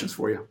more questions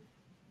for you.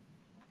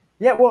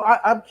 Yeah, well,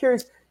 I'm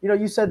curious.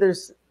 You said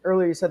there's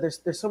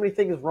so many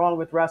things wrong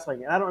with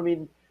wrestling, and I don't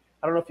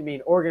know if you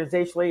mean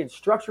organizationally and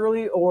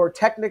structurally or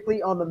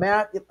technically on the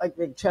mat,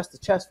 like chest to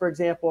chest, for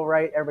example,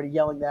 right? Everybody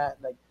yelling that,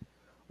 like,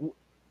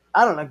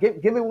 I don't know.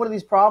 Give me one of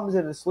these problems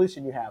and the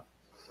solution you have.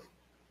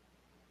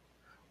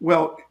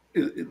 Well,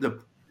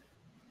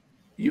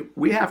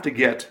 we have to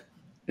get,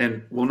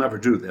 and we'll never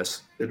do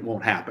this. It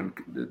won't happen.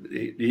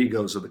 The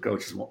egos of the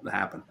coaches won't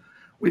happen.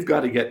 We've got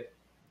to get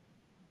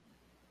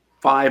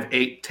 5,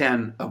 8,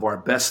 10 of our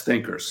best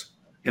thinkers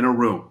in a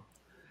room.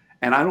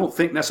 And I don't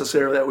think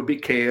necessarily that would be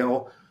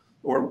Kale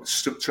or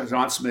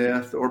John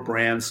Smith or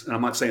Brands. And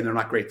I'm not saying they're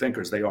not great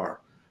thinkers. They are.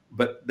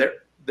 But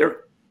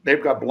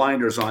they've got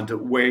blinders on to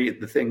where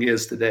the thing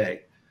is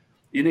today.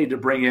 You need to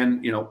bring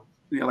in,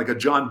 like a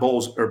John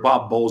Bowles or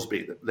Bob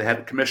Bowlesby, the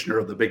head commissioner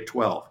of the Big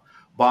 12.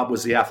 Bob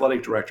was the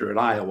athletic director at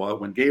Iowa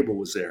when Gable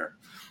was there.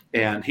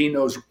 And he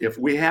knows if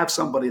we have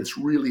somebody that's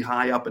really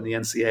high up in the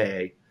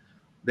NCAA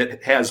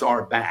that has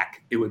our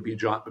back, it would be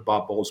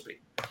Bob Bowlesby.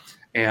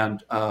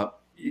 And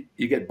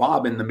you get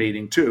Bob in the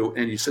meeting too,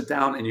 and you sit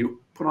down and you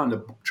put on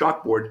the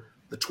chalkboard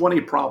the 20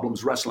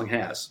 problems wrestling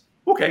has.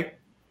 Okay,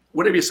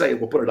 whatever you say,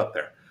 we'll put it up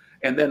there.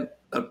 And then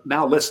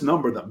now let's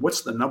number them.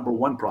 What's the number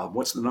 1 problem?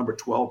 What's the number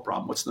 12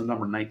 problem? What's the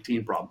number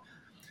 19 problem?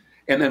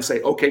 And then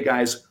say, okay,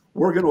 guys,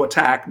 we're going to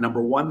attack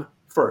number 1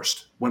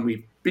 first. When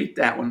we beat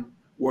that one,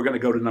 we're going to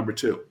go to number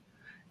 2.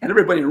 And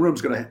everybody in the room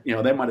is going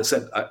to, they might have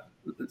said,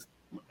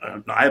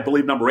 I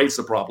believe number 8's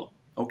the problem.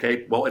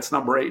 Okay, well, it's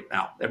number 8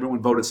 now.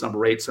 Everyone voted it's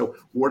number 8, so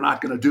we're not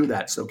going to do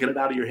that. So get it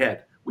out of your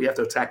head. We have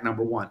to attack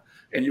number 1.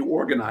 And you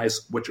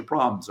organize what your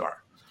problems are.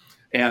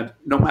 And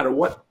no matter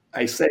what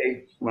I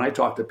say when I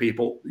talk to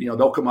people,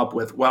 they'll come up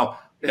with, well,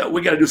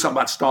 we got to do something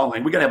about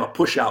stalling. We got to have a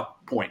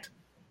push-out point.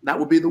 That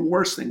would be the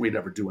worst thing we'd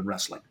ever do in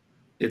wrestling.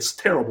 It's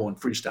terrible in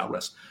freestyle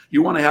wrestling.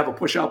 You want to have a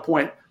push-out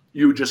point,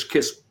 you just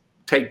kiss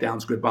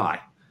takedowns goodbye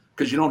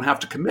because you don't have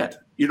to commit.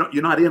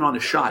 You're not in on a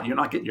shot. You're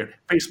not getting your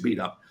face beat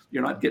up.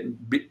 You're not getting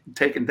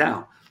taken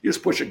down. You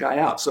just push a guy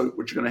out. So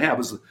what you're going to have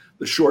is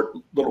the short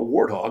little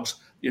warthogs,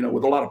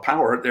 with a lot of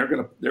power. They're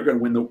going to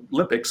win the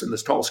Olympics, and the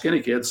tall,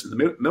 skinny kids, and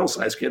the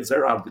middle-sized kids,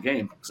 they're out of the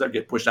game because they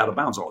get pushed out of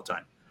bounds all the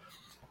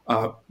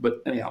time.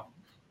 But anyhow,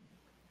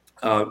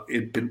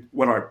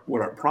 what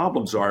our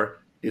problems are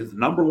is the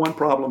number 1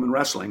 problem in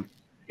wrestling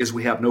is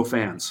we have no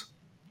fans.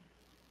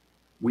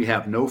 We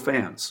have no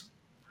fans.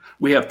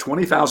 We have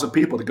 20,000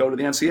 people to go to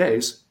the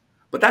NCAAs,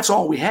 but that's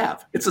all we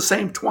have. It's the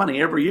same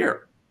 20 every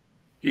year.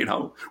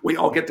 We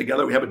all get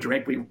together, we have a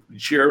drink, we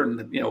cheer,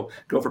 and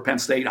go for Penn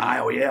State,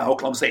 Iowa, yeah,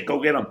 Oklahoma State,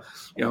 go get them,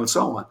 and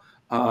so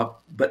on.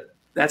 But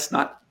that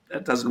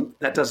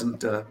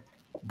doesn't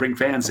bring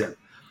fans in.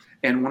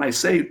 And when I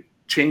say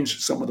change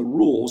some of the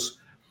rules,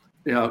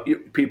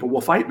 people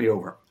will fight me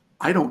over.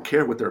 I don't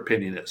care what their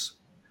opinion is.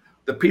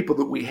 The people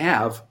that we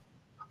have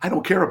I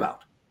don't care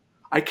about.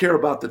 I care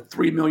about the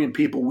 3 million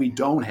people we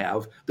don't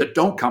have that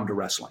don't come to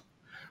wrestling.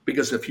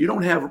 Because if you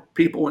don't have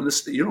people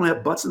you don't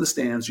have butts in the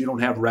stands, you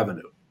don't have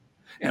revenue.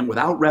 And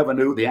without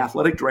revenue, the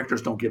athletic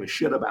directors don't give a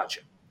shit about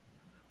you.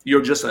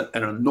 You're just an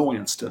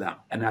annoyance to them.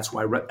 And that's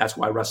why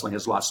wrestling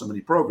has lost so many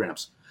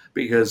programs,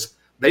 because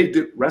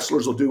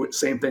wrestlers will do the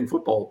same thing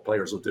football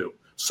players will do.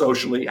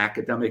 Socially,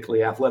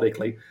 academically,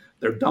 athletically,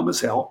 they're dumb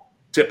as hell,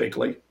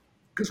 typically,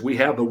 because we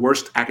have the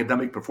worst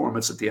academic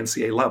performance at the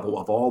NCAA level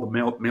of all the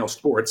male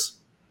sports.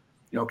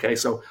 Okay,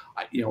 so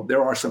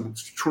there are some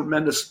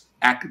tremendous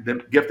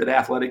gifted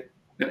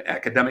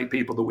academic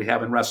people that we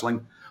have in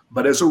wrestling,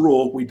 but as a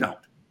rule, we don't.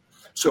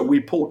 So we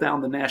pull down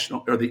the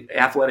national or the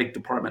athletic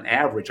department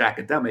average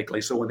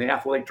academically. So when the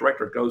athletic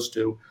director goes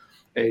to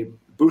a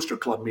booster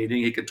club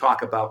meeting, he can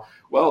talk about,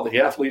 well, the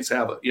athletes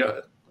have a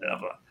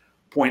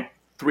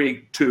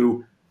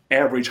 0.32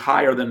 average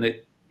higher than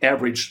the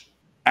average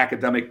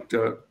academic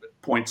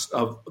points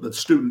of the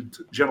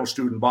general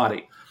student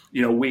body.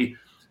 He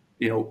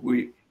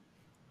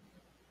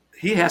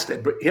has to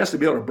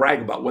be able to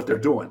brag about what they're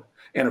doing.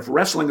 And if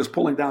wrestling is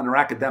pulling down their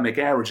academic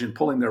average and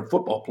pulling their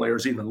football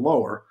players even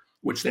lower,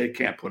 which they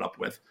can't put up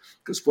with,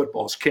 because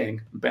football is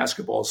king and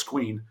basketball is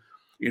queen,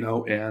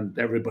 and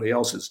everybody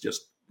else is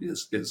just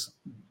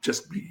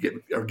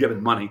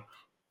given money.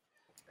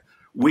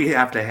 We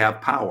have to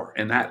have power,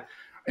 and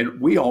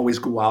we always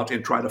go out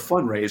and try to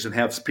fundraise and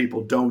have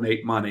people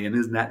donate money, and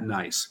isn't that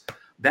nice?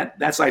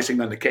 That's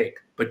icing on the cake,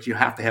 but you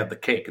have to have the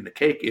cake, and the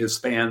cake is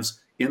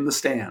fans in the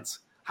stands.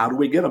 How do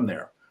we get them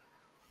there?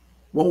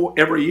 Well,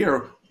 every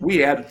year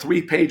we add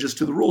 3 pages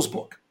to the rules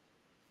book.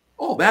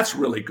 Oh, that's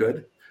really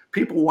good.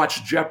 People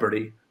watch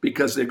Jeopardy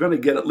because they're going to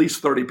get at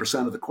least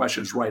 30% of the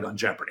questions right on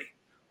Jeopardy,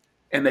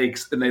 and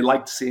they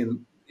like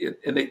seeing it.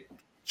 And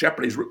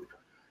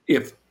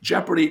if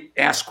Jeopardy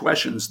asks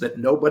questions that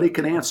nobody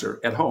can answer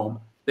at home,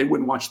 they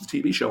wouldn't watch the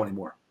TV show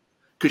anymore,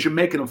 because you're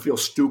making them feel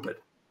stupid,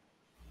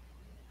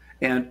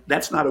 and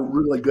that's not a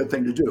really good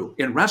thing to do.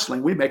 In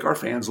wrestling, we make our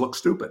fans look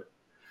stupid.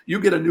 You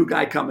get a new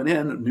guy coming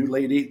in, a new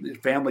lady,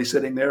 family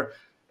sitting there,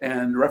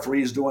 and the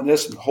referee's doing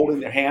this and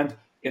holding their hand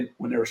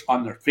when they're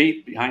on their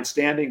feet, behind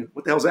standing.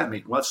 What the hell does that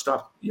mean? Well,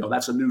 stop.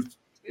 That's a new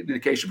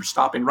indication for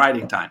stopping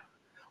riding time.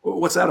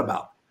 Well, what's that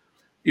about?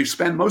 You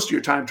spend most of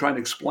your time trying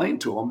to explain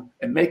to them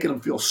and making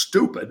them feel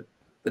stupid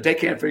that they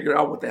can't figure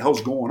out what the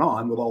hell's going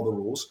on with all the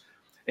rules.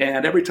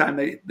 And every time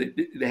they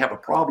have a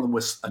problem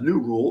with a new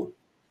rule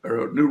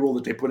or a new rule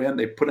that they put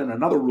in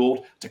another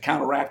rule to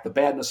counteract the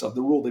badness of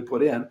the rule they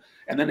put in.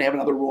 And then they have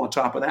another rule on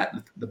top of that.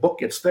 And the book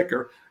gets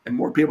thicker and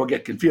more people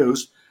get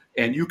confused.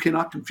 And you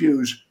cannot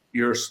confuse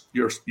your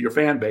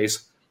fan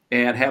base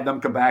and have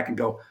them come back and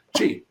go,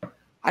 gee,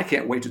 I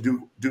can't wait to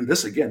do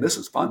this again. This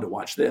is fun to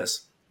watch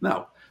this.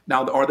 No.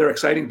 Now, are there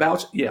exciting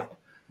bouts? Yeah.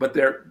 But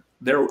they're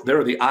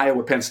the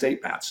Iowa Penn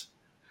State bouts.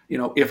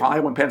 If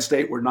Iowa and Penn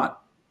State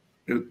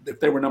if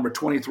they were number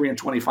 23 and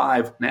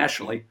 25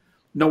 nationally,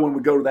 no one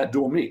would go to that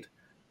dual meet.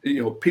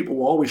 People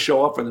will always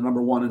show up for the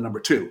number 1 and number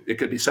 2. It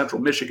could be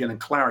Central Michigan and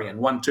Clarion,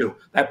 1-2.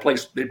 That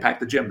place, they pack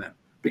the gym then,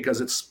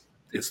 because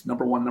it's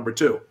number 1, number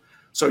 2.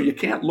 So you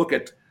can't look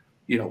at,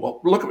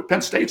 look at what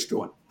Penn State's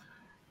doing.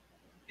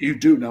 You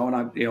do know,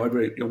 and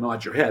everybody, you'll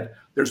nod your head.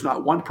 There's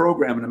not one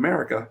program in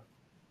America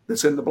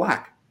that's in the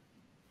black.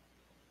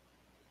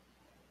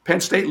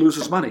 Penn State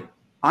loses money.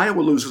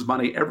 Iowa loses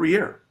money every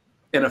year.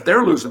 And if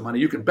they're losing money,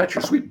 you can bet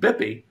your sweet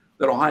bippy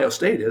that Ohio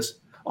State is.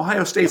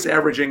 Ohio State's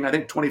averaging, I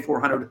think,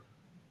 $2,400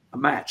 a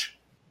match.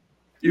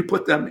 You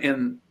put them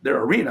in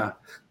their arena,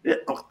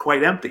 it's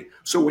quite empty.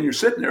 So when you're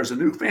sitting there as a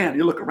new fan,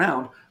 you look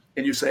around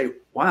and you say,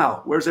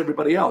 wow, where's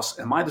everybody else?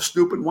 Am I the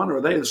stupid one or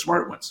are they the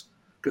smart ones?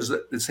 Because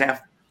it's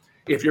half.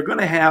 If you're going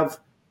to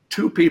have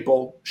 2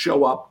 people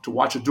show up to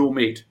watch a dual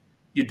meet,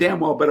 you damn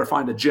well better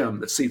find a gym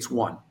that seats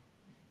 1.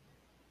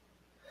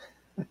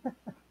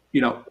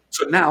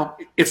 So now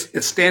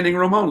it's standing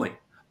room only.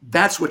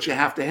 That's what you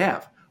have to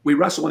have. We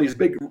wrestle in these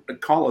big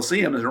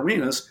coliseums and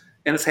arenas,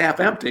 and it's half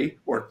empty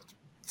or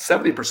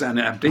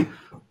 70% empty.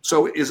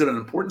 So is it an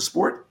important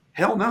sport?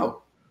 Hell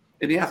no.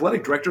 And the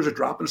athletic directors are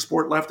dropping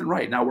sport left and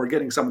right. Now we're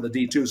getting some of the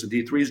D2s and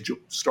D3s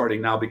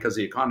starting now because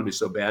the economy is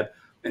so bad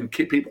and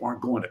people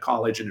aren't going to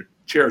college and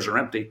chairs are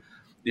empty.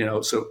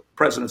 So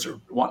presidents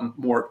are wanting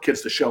more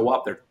kids to show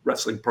up. Their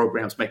wrestling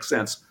programs make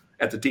sense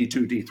at the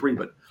D2, D3,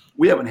 but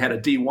we haven't had a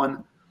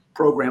D1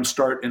 program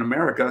start in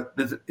America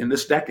in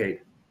this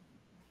decade,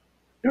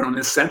 in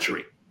this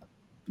century.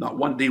 Not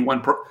one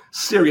D1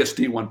 serious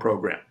D1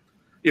 program.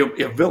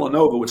 If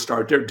Villanova would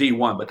start, they're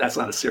D1, but that's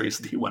not a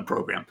serious D1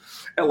 program.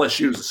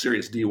 LSU is a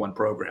serious D1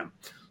 program.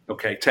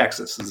 Okay,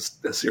 Texas is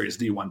a serious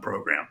D1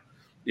 program.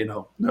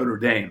 Notre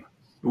Dame.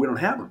 We don't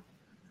have them.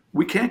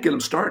 We can't get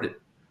them started.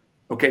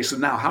 Okay, so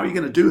now how are you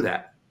going to do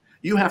that?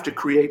 You have to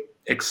create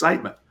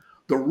excitement.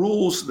 The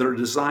rules that are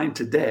designed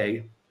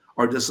today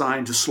are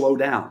designed to slow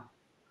down,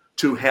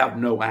 to have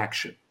no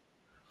action,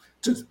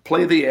 to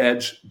play the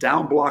edge,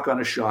 down block on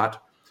a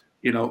shot,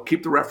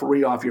 keep the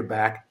referee off your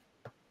back,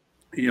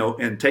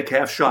 and take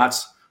half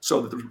shots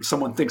so that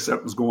someone thinks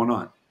something's going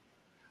on.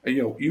 And,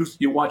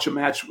 you watch a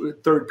match,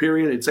 third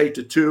period, it's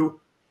 8-2.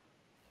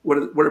 What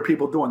are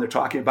people doing? They're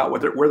talking about where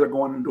they're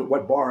going to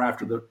what bar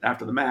after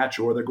the match,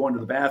 or they're going to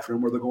the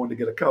bathroom, or they're going to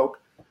get a Coke,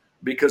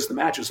 because the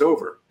match is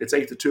over. It's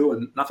 8-2,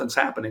 and nothing's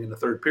happening in the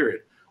third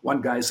period.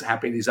 One guy's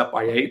happy he's up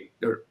by 8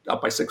 or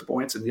up by 6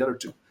 points, and the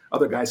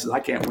other guy says,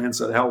 I can't win,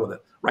 so the hell with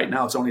it. Right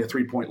now, it's only a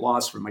 3-point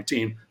loss for my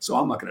team, so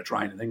I'm not going to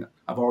try anything.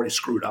 I've already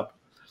screwed up.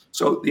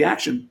 So the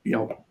action,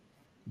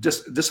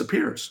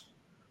 disappears,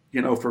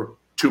 for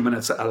 2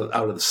 minutes out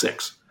of the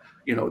 6.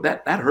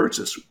 That hurts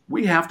us.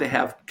 We have to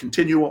have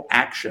continual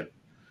action.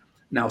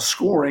 Now,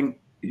 scoring,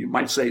 you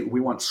might say,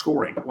 we want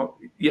scoring. Well,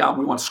 yeah,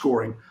 we want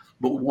scoring,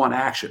 but we want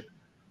action.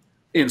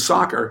 In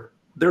soccer,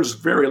 there's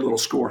very little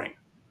scoring,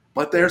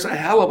 but there's a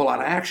hell of a lot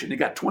of action. You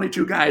got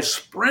 22 guys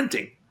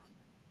sprinting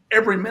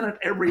every minute,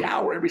 every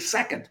hour, every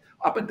second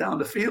up and down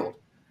the field,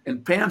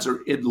 and fans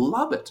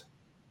love it.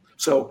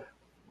 So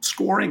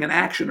scoring and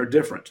action are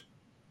different.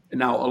 And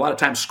now, a lot of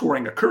times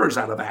scoring occurs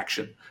out of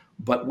action,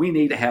 but we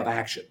need to have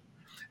action.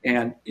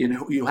 And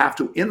you have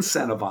to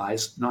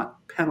incentivize,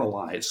 not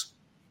penalize,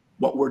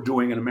 what we're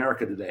doing in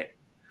America today.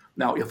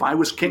 Now, if I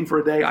was king for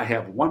a day, I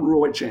have one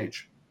rule I'd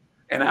change.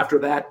 And after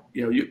that,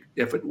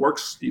 if it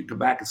works, you come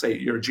back and say,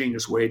 you're a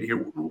genius, Wade. Here,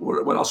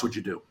 what else would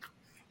you do?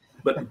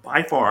 But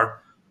by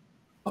far,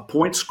 a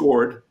point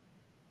scored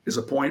is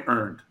a point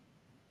earned.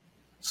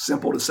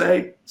 Simple to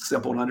say,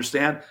 simple to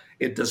understand.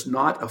 It does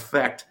not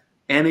affect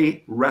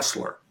any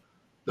wrestler.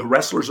 The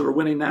wrestlers that are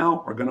winning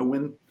now are going to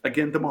win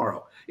again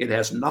tomorrow. It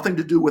has nothing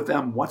to do with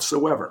them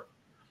whatsoever.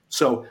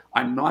 So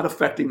I'm not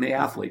affecting the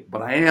athlete,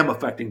 but I am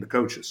affecting the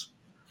coaches.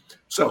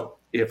 So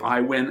if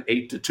I win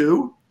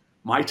 8-2,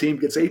 my team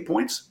gets 8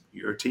 points,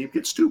 your team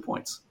gets 2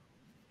 points.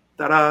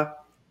 Ta-da!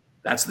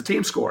 That's the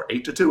team score,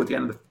 8-2 at the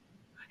end of the.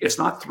 It's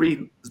not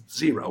 3-0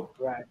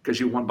 because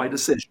you won by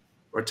decision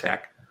or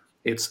tech.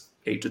 It's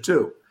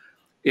 8-2.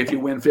 If you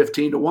win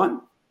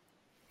 15-1,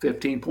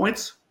 15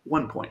 points,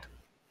 1 point.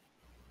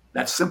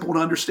 That's simple to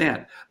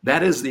understand.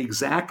 That is the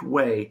exact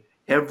way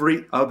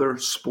every other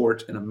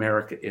sport in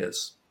America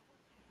is.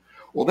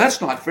 Well,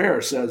 that's not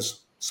fair,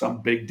 says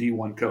some big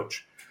D1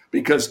 coach,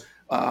 because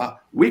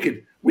we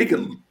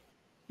could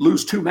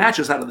lose 2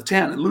 matches out of the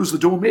 10 and lose the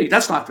dual meet.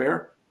 That's not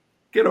fair.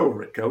 Get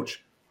over it,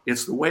 coach.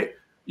 It's the way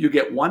you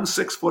get one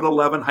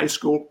 6'11" high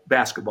school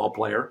basketball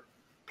player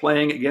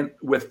playing again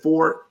with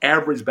 4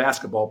 average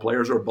basketball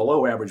players or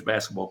below average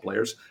basketball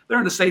players. They're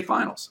in the state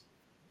finals.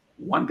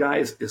 One guy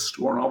is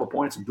scoring all the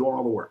points and doing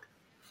all the work.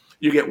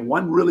 You get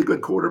one really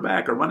good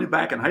quarterback or running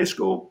back in high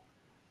school,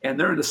 and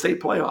they're in the state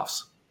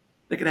playoffs.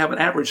 They can have an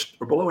average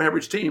or below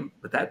average team,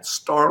 but that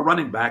star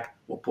running back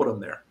will put them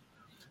there.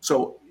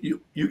 So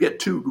you get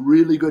 2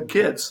 really good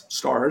kids,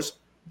 stars.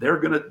 They're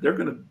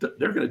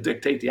gonna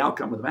dictate the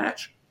outcome of the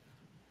match.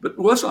 But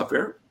that's not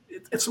fair.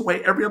 It's the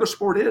way every other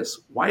sport is.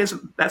 Why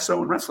isn't that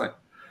so in wrestling?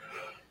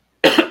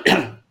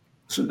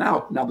 So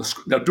now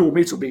the dual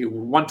meets will be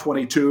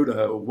 122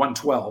 to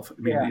 112.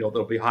 I mean,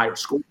 there'll be higher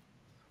score.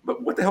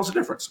 But what the hell's the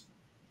difference?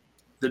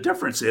 The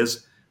difference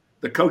is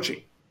the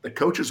coaching. The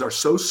coaches are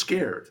so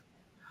scared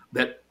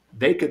that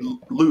they could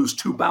lose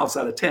 2 bouts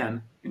out of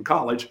 10 in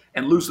college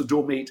and lose the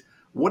dual meet.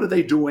 What are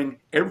they doing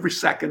every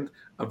second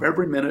of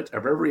every minute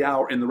of every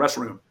hour in the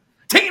wrestling room?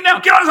 Take him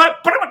down, get on his side,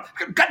 put him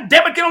on, God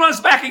damn it, get on his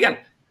back again.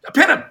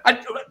 Pin him,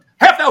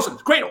 half thousand,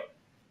 cradle.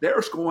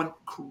 They're going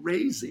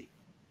crazy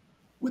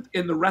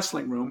within the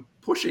wrestling room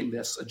pushing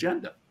this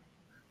agenda.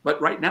 But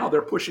right now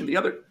they're pushing the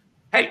other.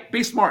 Hey,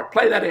 be smart,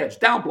 play that edge,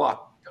 down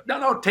block.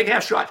 No, take a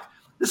half shot.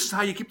 This is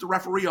how you keep the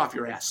referee off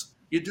your ass.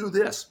 You do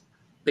this.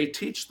 They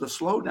teach the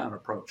slow down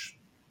approach.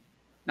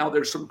 Now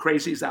there's some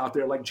crazies out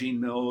there like Gene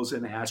Mills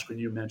and Askren,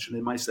 you mentioned,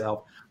 and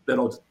myself,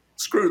 that'll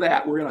screw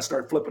that. We're going to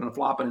start flipping and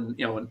flopping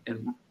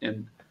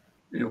and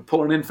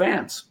pulling in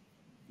fans.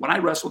 When I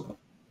wrestled,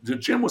 the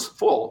gym was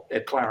full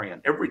at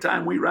Clarion. Every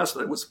time we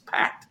wrestled, it was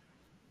packed.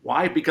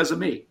 Why? Because of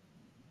me.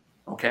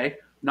 Okay?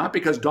 Not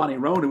because Donnie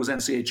Roan, who was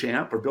NCAA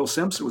champ, or Bill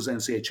Simpson was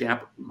NCAA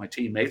champ, my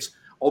teammates,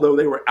 although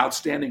they were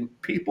outstanding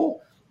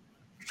people.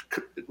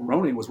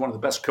 Roney was one of the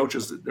best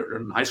coaches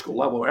in high school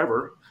level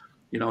ever.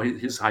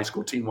 His high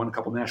school team won a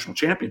couple national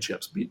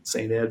championships, beat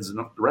St. Ed's and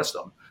the rest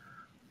of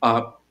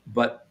them.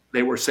 But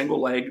they were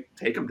single leg,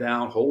 take them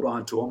down, hold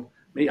on to them.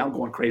 Me, I'm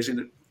going crazy.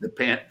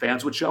 The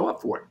fans would show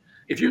up for it.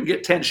 If you can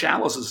get 10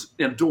 Schalles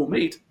in dual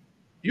meet,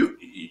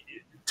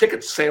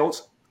 ticket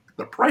sales,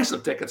 the price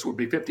of tickets would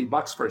be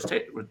 $50 for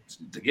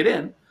to get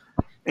in,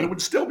 and it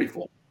would still be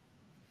full.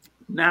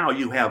 Now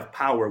you have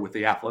power with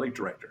the athletic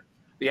director.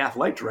 The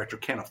athletic director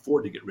can't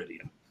afford to get rid of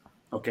you,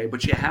 okay?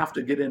 But you have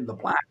to get in the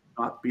black,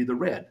 not be the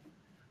red.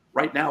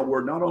 Right now,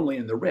 we're not only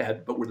in the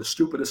red, but we're the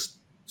stupidest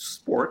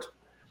sport,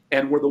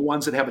 and we're the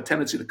ones that have a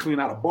tendency to clean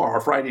out a bar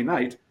Friday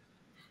night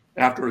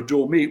after a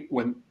dual meet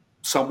when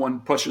someone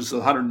pushes a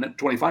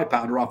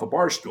 125-pounder off a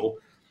bar stool,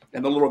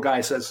 and the little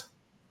guy says,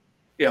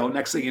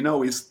 next thing you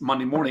know,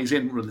 Monday morning, he's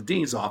in with the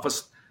dean's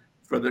office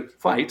for the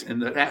fight,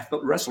 and the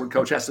wrestling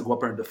coach has to go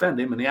up there and defend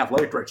him, and the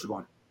athletic director's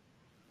going,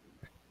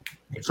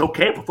 it's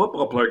okay if a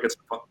football player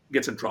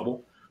gets in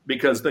trouble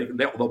because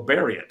they'll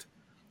bury it.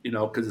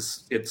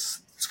 because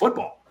it's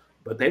football.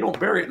 But they don't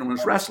bury it when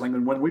it's wrestling.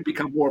 And when we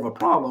become more of a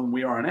problem,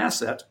 we are an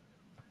asset.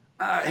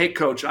 Hey,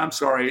 coach, I'm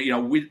sorry.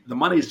 The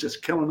money's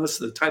just killing us.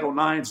 The Title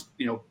IX's,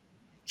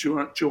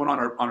 chewing on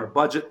our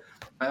budget.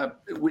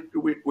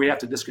 We have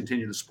to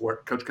discontinue the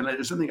sport. Coach, is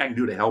there something I can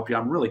do to help you?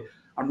 I'm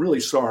really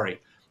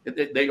sorry.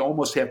 They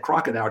almost have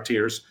crocodile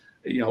tears,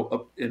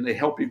 and they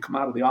help you come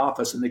out of the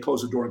office and they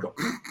close the door and go,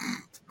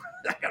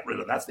 I got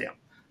rid of that damn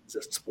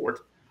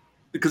sport,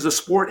 because the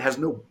sport has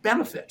no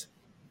benefit.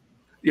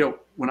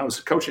 When I was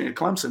coaching at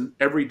Clemson,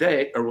 every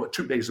day or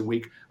 2 days a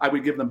week, I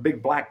would give them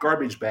big black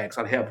garbage bags.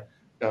 I'd have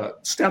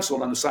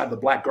stenciled on the side of the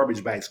black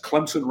garbage bags,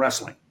 Clemson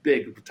Wrestling,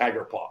 big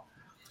tiger paw,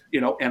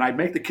 and I'd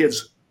make the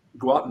kids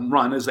go out and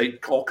run, as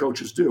all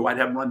coaches do. I'd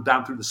have them run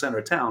down through the center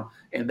of town,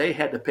 and they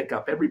had to pick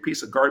up every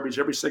piece of garbage,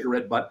 every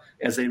cigarette butt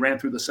as they ran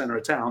through the center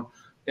of town,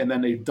 and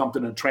then they dumped it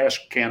in a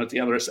trash can at the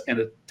other end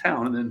of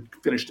town and then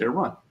finished their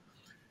run.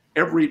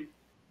 Every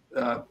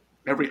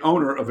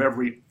owner of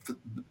every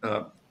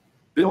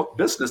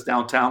business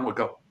downtown would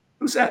go,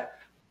 who's that?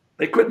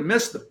 They couldn't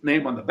miss the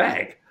name on the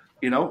bag,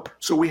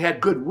 So we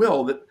had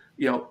goodwill that,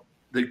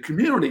 the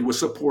community was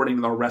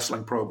supporting our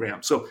wrestling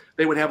program. So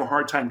they would have a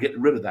hard time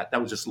getting rid of that.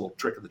 That was just a little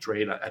trick of the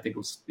trade. I think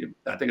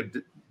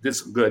it did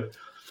some good,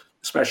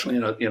 especially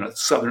in a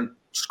Southern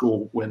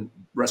school when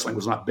wrestling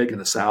was not big in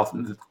the South.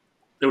 And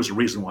there was a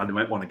reason why they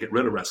might want to get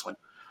rid of wrestling.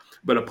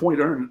 But a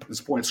point earned is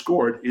a point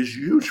scored is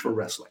huge for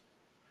wrestling.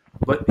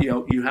 But,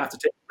 you have to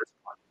take the risk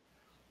on it.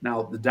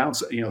 Now, the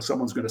downside,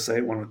 someone's going to say,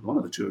 one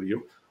of the two of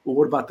you, well,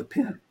 what about the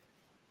pin?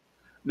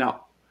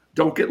 Now,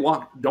 don't get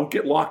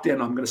locked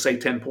in. I'm going to say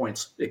 10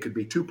 points. It could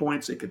be 2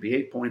 points. It could be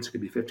 8 points. It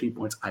could be 15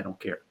 points. I don't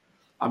care.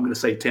 I'm going to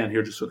say 10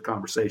 here just for the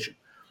conversation.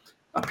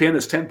 A pin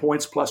is 10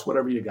 points plus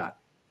whatever you got.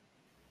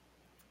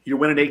 You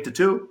win it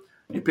 8-2.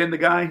 You pin the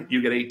guy.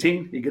 You get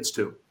 18. He gets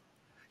 2.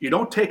 You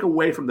don't take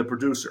away from the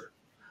producer.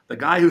 The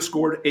guy who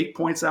scored 8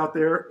 points out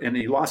there and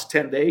he lost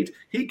 10-8,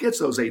 he gets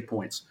those 8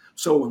 points.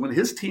 So when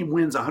his team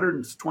wins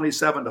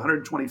 127 to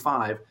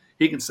 125,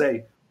 he can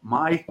say,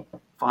 my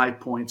 5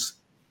 points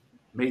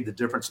made the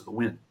difference of the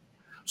win.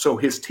 So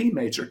his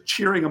teammates are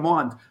cheering him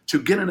on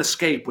to get an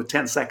escape with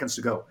 10 seconds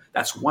to go.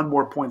 That's one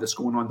more point that's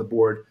going on the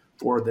board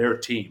for their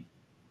team.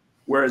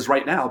 Whereas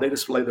right now, they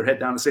just lay their head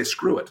down and say,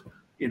 screw it.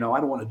 I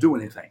don't want to do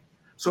anything.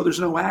 So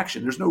there's no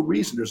action. There's no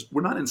reason.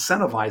 We're not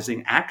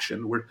incentivizing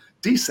action. We're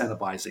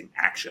decentivizing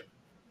action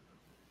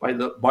by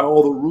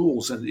all the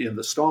rules and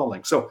the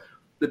stalling. So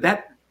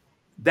that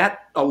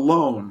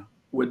alone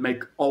would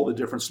make all the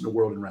difference in the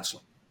world in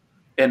wrestling.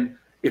 And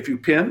if you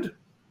pinned,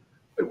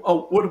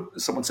 what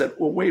if someone said,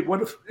 well, wait,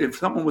 what if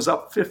someone was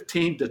up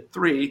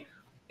 15-3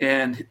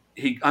 and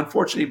he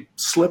unfortunately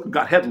slipped and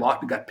got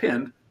headlocked and got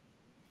pinned?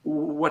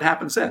 What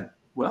happens then?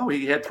 Well,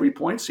 he had 3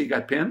 points. He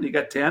got pinned. He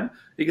got 10.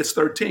 He gets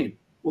 13.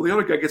 Well, the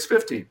other guy gets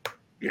 15.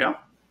 Yeah.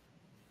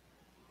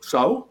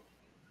 So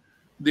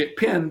the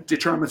pin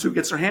determines who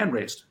gets their hand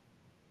raised.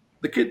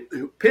 The kid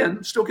who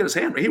pinned still get his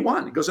hand raised. He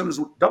won. He goes in his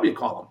W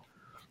column,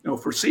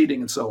 for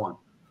seeding and so on.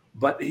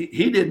 But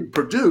he didn't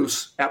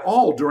produce at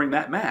all during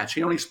that match.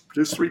 He only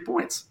produced 3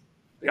 points.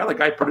 The other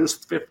guy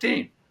produced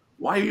 15.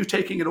 Why are you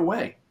taking it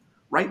away?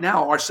 Right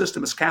now, our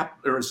system is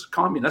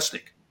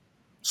communistic,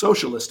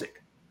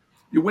 socialistic.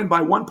 You win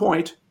by 1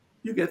 point,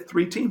 you get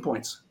 3 team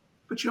points.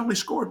 But you only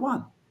scored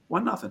 1-0.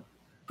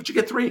 But you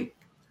get 3.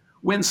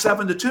 Win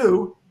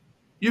 7-2,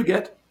 you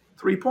get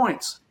 3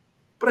 points.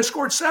 But I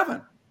scored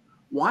 7.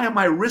 Why am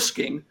I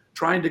risking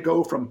trying to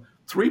go from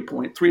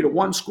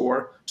 3-1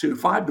 score to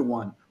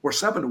 5-1 or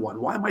 7-1?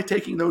 Why am I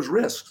taking those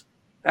risks?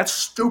 That's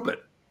stupid.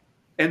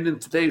 And in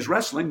today's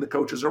wrestling, the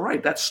coaches are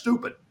right. That's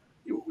stupid.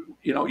 You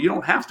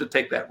don't have to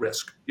take that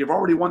risk. You've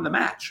already won the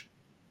match.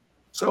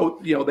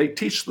 So, they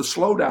teach the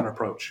slow down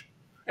approach.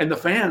 And the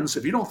fans,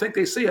 if you don't think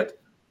they see it,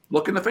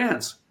 look in the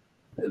fans.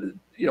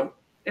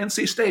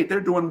 NC State,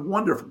 they're doing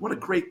wonderful. What a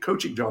great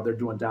coaching job they're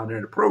doing down there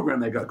in the program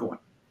they got going.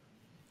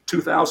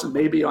 2,000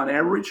 maybe on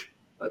average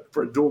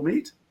for a dual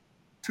meet.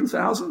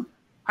 2,000?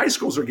 High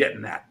schools are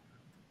getting that.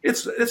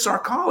 It's our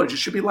college. It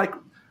should be like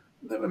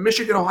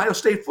Michigan, Ohio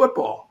State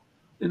football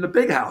in the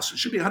big house. It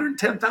should be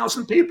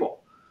 110,000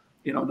 people.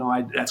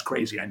 That's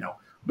crazy, I know.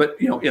 But,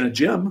 in a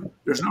gym,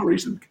 there's no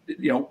reason,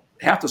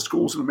 half the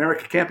schools in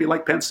America can't be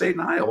like Penn State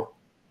and Iowa.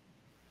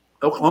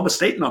 Oklahoma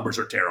State numbers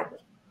are terrible.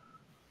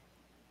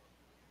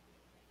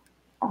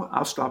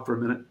 I'll stop for a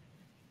minute.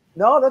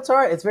 No, that's all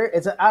right.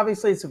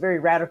 Obviously a very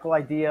radical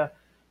idea.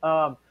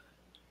 I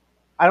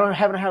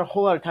haven't had a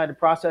whole lot of time to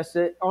process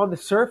it. On the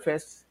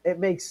surface, it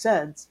makes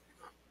sense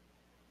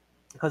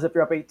because if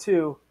you're up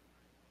 8-2,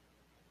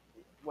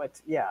 I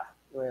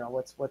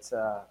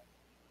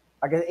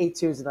guess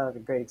 8-2 is another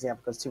great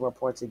example because 2 more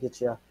points to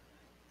get you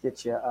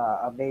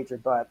a major.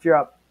 But if you're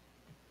up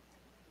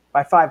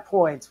by 5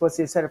 points, what's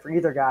the incentive for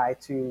either guy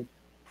to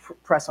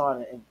press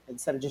on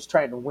instead of just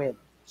trying to win?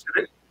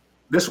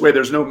 This way,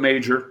 there's no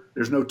major,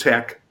 there's no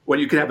tech. Well,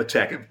 you can have a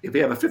tech. If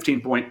you have a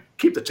 15-point,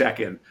 keep the tech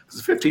in.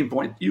 Because a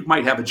 15-point, you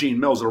might have a Gene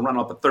Mills that'll run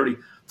up a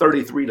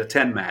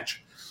 33-10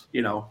 match,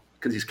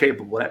 because he's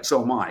capable of that.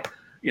 So am I.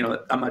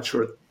 I'm not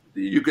sure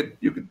you could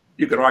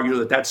argue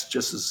that that's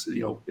just as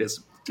as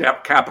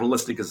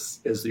capitalistic as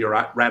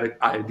the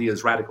idea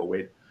is radical,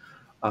 Wade.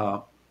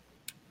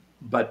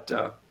 But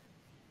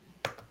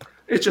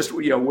it's just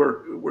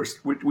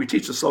we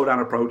teach the slow down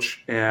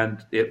approach,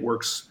 and it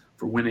works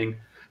for winning,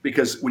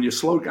 because when you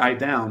slow a guy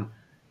down,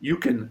 you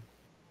can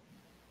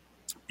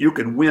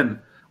win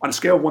on a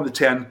scale of 1 to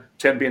 10.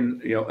 10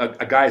 being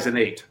a guy's an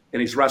 8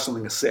 and he's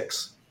wrestling a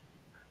 6.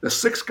 The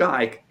 6th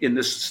guy in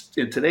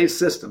today's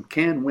system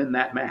can win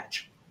that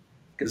match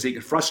because he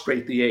can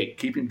frustrate the 8,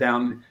 keep him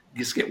down,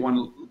 just get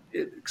one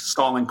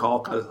stalling call,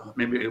 because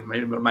maybe it might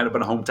have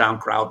been a hometown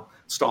crowd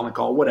stalling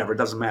call, whatever, it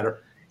doesn't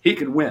matter. He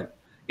can win.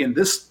 In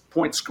this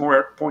point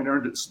scored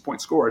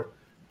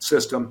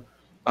system,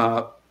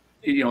 there's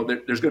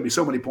going to be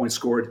so many points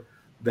scored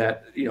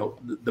that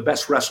the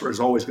best wrestler is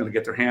always going to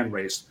get their hand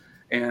raised,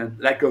 and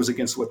that goes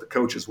against what the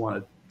coaches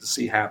wanted to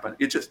see happen.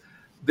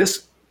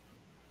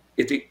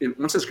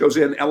 Once this goes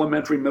in,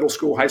 elementary, middle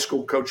school, high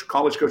school coach,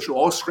 college coach will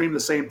all scream the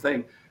same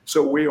thing.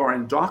 So we are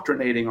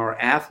indoctrinating our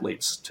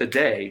athletes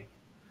today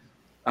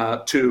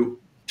to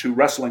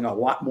wrestling a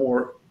lot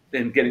more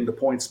and getting the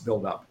points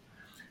built up.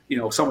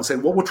 Someone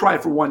said, well, we'll try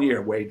it for 1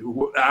 year, Wade.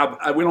 We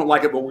don't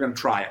like it, but we're going to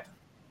try it.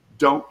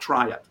 Don't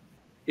try it.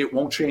 It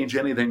won't change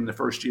anything in the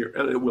first year.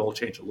 It will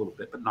change a little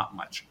bit, but not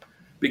much,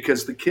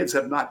 because the kids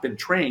have not been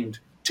trained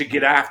to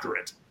get after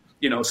it,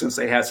 since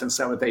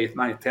 7th, 8th,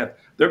 9th, 10th.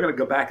 They're going to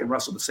go back and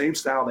wrestle the same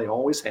style they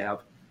always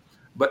have.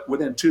 But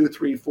within 2,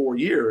 3, 4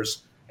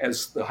 years,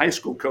 as the high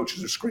school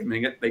coaches are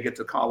screaming it, they get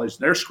to college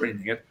and they're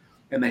screaming it,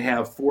 and they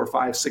have 4,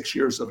 5, 6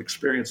 years of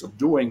experience of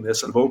doing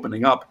this, of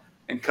opening up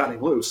and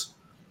cutting loose.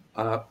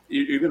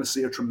 You're going to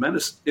see a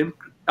tremendous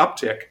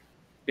uptick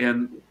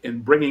in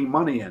bringing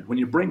money in. When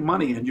you bring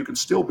money in, you can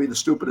still be the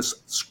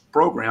stupidest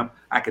program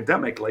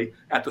academically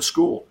at the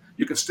school.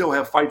 You can still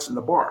have fights in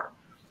the bar.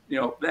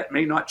 That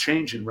may not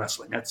change in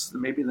wrestling. That's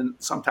maybe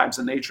sometimes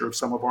the nature of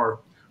some of our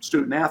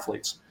student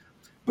athletes.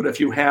 But if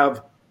you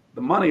have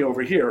the money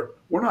over here,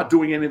 we're not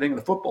doing anything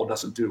the football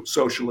doesn't do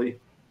socially,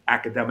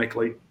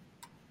 academically,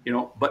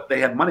 but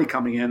they have money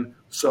coming in,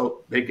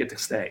 so they get to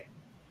stay.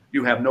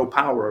 You have no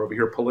power over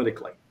here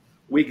politically.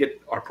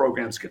 Our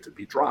programs get to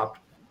be dropped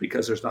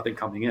because there's nothing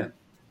coming in.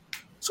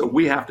 So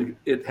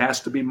it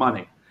has to be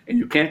money, and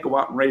you can't go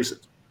out and raise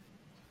it.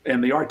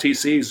 And the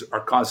RTCs are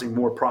causing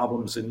more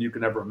problems than you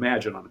can ever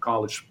imagine on the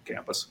college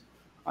campus.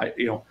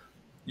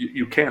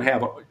 You can't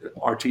have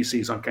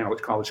RTCs on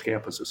college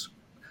campuses.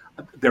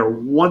 They're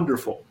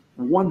wonderful,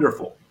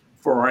 wonderful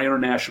for our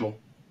international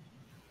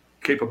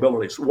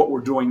capabilities. What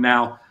we're doing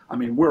now,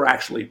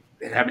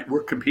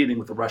 we're competing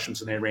with the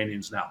Russians and the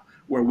Iranians now,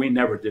 where we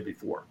never did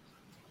before,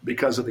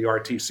 because of the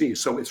RTC.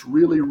 So it's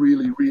really,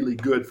 really, really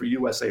good for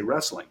USA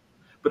Wrestling,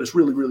 but it's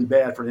really, really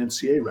bad for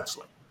NCAA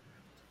Wrestling.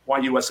 Why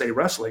USA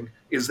Wrestling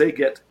is they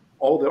get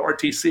all the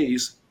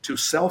RTCs to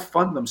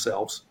self-fund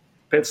themselves.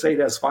 Penn State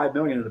has $5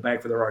 million in the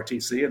bank for their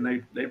RTC,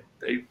 and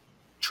they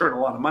churn a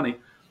lot of money,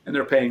 and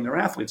they're paying their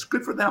athletes.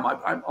 Good for them.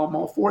 I'm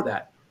all for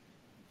that.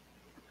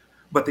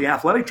 But the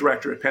athletic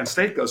director at Penn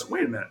State goes,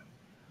 wait a minute.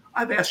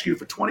 I've asked you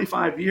for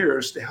 25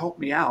 years to help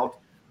me out,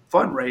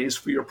 fundraise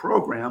for your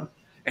program,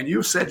 and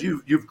you said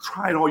you've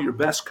tried all your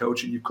best,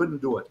 coach, and you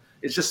couldn't do it.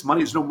 It's just money.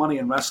 There's no money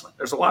in wrestling.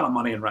 There's a lot of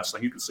money in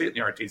wrestling. You can see it in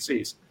the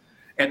RTCs.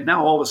 And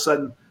now all of a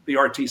sudden the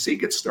RTC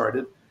gets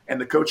started, and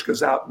the coach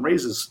goes out and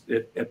raises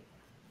it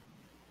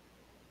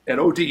at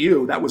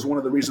ODU. That was one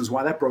of the reasons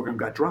why that program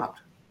got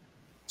dropped.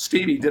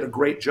 Stevie did a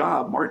great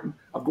job, Martin,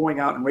 of going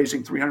out and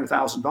raising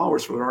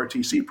 $300,000 for the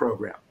RTC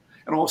program.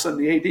 And all of a sudden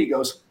the AD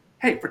goes,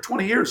 hey, for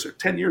 20 years or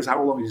 10 years,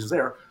 however long he's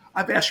there,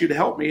 I've asked you to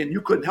help me, and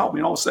you couldn't help me.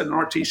 And all of a sudden,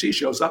 RTC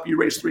shows up. You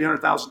raised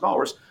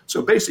 $300,000.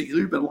 So basically,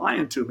 you've been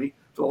lying to me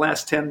for the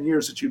last 10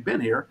 years that you've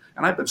been here,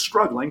 and I've been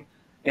struggling,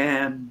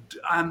 and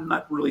I'm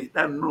not really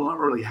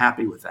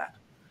happy with that.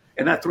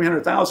 And that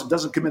 $300,000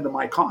 doesn't come into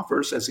my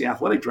coffers as the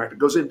athletic director. It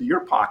goes into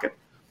your pocket,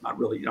 not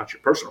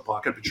your personal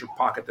pocket, but your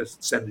pocket that's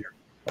sent here.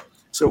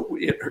 So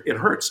it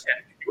hurts.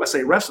 And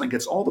USA Wrestling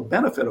gets all the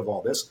benefit of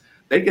all this.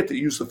 They get to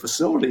use the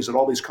facilities at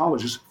all these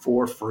colleges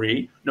for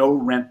free, no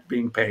rent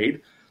being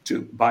paid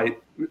by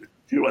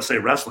USA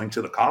Wrestling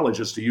to the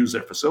colleges to use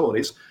their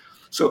facilities,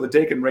 so that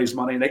they can raise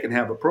money and they can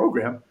have a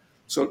program.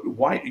 So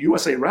why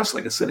USA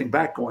Wrestling is sitting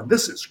back going,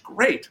 this is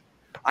great.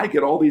 I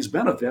get all these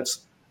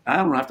benefits. I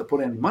don't have to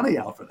put any money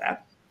out for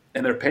that.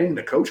 And they're paying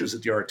the coaches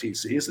at the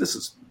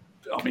RTCs.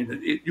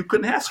 You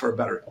couldn't ask for a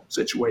better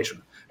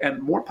situation.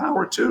 And more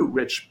power too,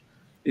 Rich,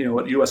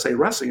 at USA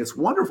Wrestling. It's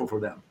wonderful for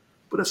them.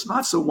 But it's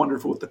not so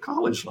wonderful at the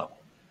college level.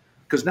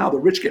 Because now the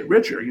rich get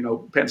richer.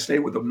 Penn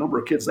State, with the number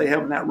of kids they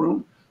have in that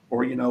room,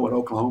 or, at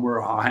Oklahoma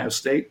or Ohio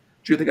State,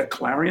 do you think a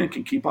Clarion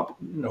can keep up?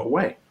 No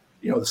way.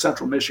 The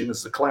Central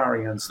Michigans, the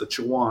Clarions, the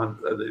Chowan,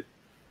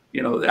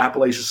 the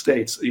Appalachian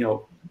States,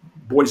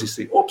 Boise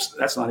State. Oops,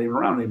 that's not even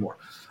around anymore.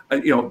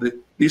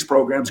 These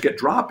programs get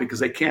dropped because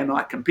they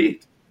cannot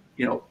compete.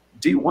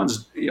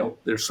 D1s,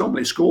 there's so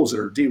many schools that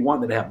are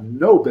D1 that have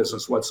no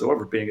business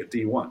whatsoever being at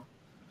D1,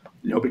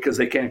 because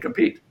they can't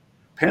compete.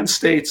 Penn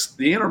State's,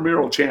 the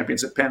intramural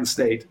champions at Penn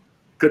State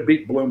could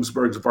beat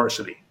Bloomsburg's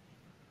varsity.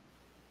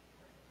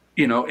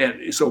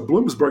 And so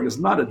Bloomsburg is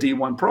not a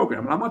D1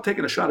 program. And I'm not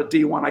taking a shot at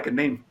D1. I can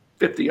name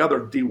 50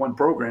 other D1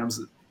 programs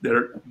that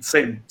are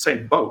the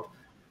same boat.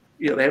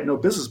 They have no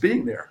business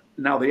being there.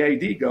 Now the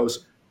AD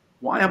goes,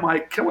 why am I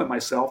killing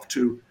myself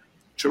to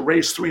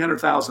raise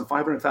 $300,000,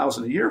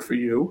 $500,000 a year for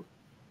you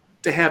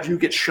to have you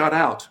get shut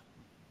out?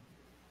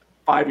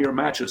 5-year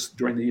matches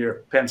during the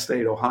year, Penn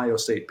State, Ohio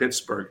State,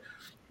 Pittsburgh,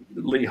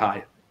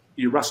 Lehigh.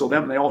 You wrestle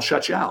them, and they all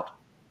shut you out.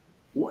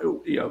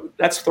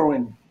 That's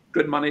throwing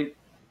good money,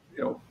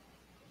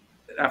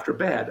 after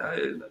bad.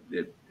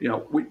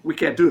 We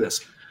can't do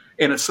this.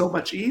 And it's so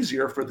much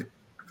easier for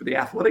the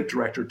athletic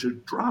director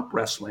to drop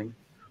wrestling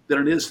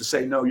than it is to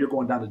say, no, you're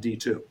going down to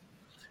D2.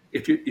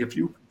 If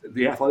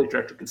the athletic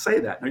director can say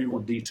that, no, you're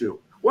going D2.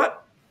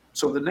 What?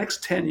 So the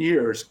next 10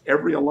 years,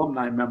 every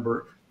alumni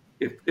member,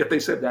 if they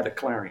said that at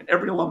Clarion,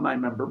 every alumni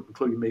member,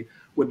 including me,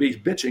 would be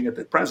bitching at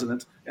the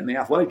president and the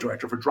athletic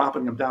director for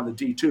dropping him down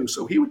to D2.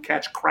 So he would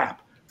catch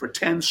crap for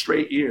 10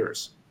 straight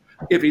years.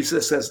 If he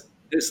just says,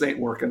 this ain't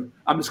working,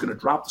 I'm just going to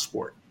drop the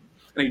sport.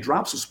 And he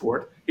drops the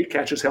sport, he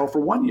catches hell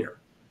for 1 year.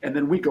 And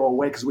then we go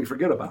away because we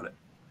forget about it.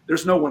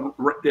 There's no one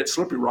at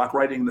Slippery Rock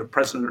writing the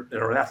president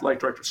or athletic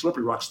director of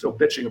Slippery Rock still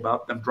bitching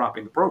about them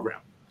dropping the program.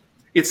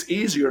 It's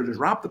easier to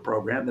drop the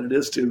program than it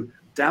is to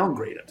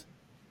downgrade it.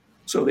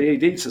 So the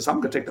AD says, I'm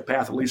going to take the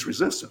path of least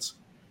resistance.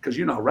 Because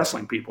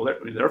wrestling people,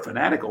 they're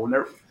fanatical.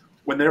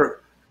 When they're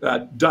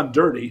done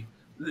dirty,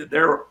 they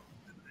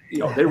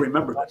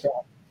remember that.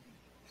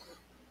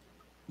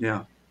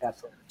 Yeah.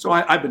 Absolutely. So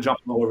I've been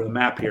jumping all over the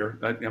map here.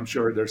 I'm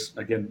sure there's,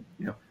 again,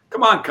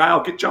 come on,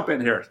 Kyle, jump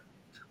in here.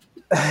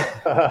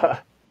 I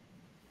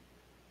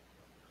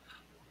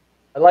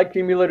like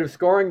cumulative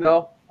scoring,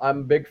 though. I'm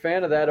a big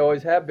fan of that,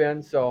 always have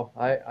been. So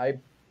I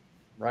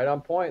right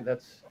on point.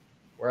 That's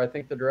where I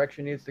think the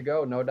direction needs to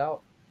go, no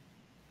doubt.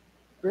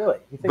 Really?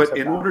 You think But so,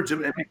 in Kyle? order to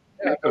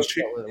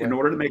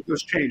make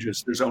those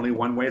changes, there's only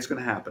one way it's going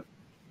to happen.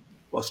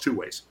 Well, it's two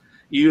ways.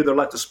 You either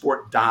let the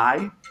sport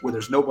die where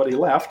there's nobody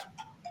left,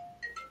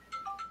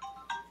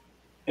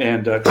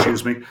 and where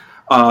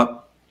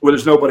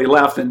there's nobody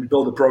left and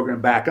build the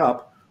program back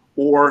up,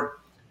 or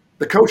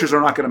the coaches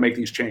are not going to make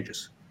these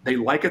changes. They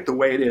like it the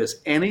way it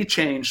is. Any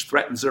change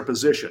threatens their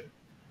position.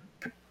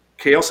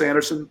 Cale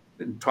Sanderson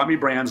and Tommy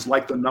Brands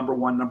like the number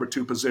 1, number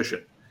 2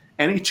 position.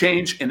 Any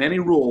change in any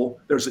rule,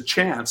 there's a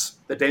chance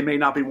that they may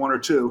not be 1 or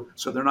 2,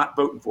 so they're not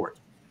voting for it.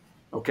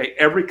 Okay,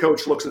 every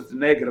coach looks at the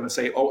negative and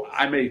say, "Oh,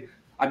 I'm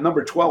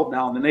number 12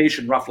 now in the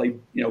nation, roughly,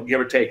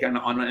 give or take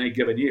on any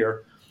given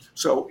year.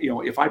 So,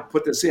 if I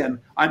put this in,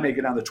 I may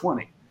get down to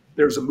 20."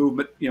 There's a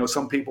movement.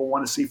 Some people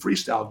want to see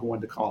freestyle go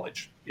into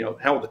college.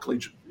 Hell, the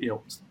collegiate,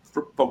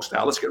 folk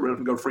style. Let's get rid of it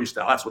and go to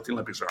freestyle. That's what the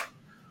Olympics are.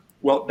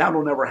 Well, that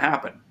will never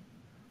happen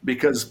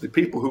because the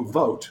people who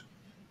vote,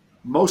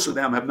 most of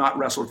them have not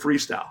wrestled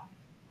freestyle.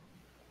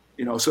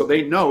 So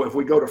they know if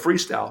we go to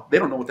freestyle, they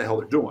don't know what the hell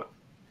they're doing.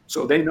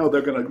 So they know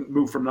they're going to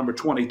move from number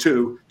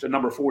 22 to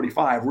number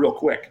 45 real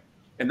quick.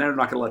 And they're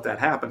not going to let that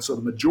happen. So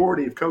the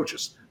majority of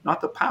coaches,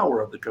 not the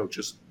power of the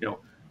coaches,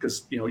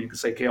 because, you can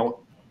say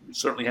Cale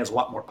certainly has a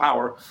lot more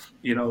power,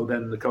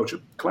 than the coach at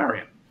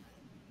Clarion.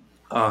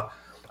 I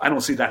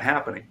don't see that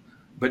happening.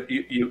 But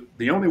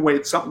the only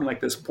way something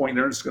like this point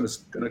there is going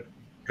to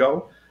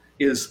go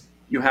is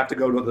you have to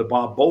go to the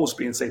Bob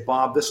Bowlesby and say,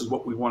 Bob, this is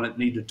what we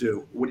need to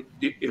do.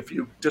 If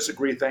you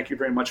disagree, thank you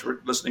very much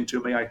for listening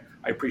to me. I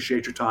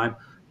appreciate your time.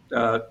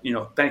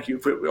 Thank you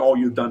for all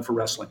you've done for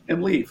wrestling,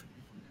 and leave.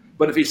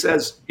 But if he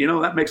says,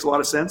 that makes a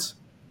lot of sense,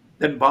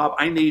 then Bob,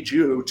 I need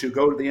you to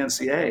go to the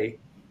NCAA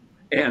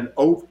and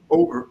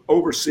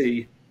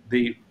oversee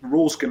the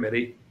rules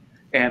committee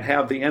and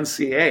have the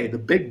NCAA, the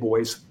big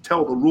boys,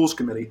 tell the rules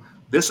committee,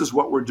 this is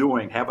what we're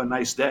doing. Have a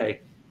nice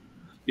day.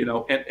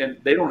 And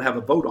they don't have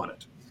a vote on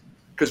it.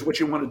 Because what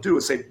you want to do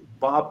is say,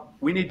 Bob,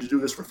 we need to do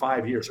this for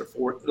 5 years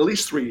or at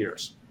least 3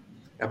 years.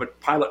 Have a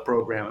pilot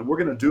program, and we're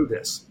going to do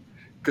this.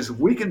 Because if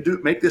we can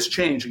make this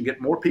change and get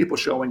more people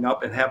showing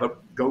up and have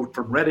go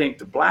from red ink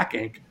to black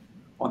ink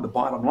on the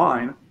bottom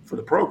line for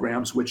the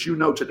programs, which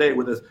today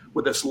with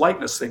this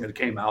likeness thing that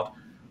came out,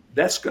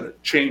 that's going to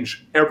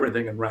change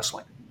everything in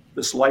wrestling.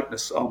 This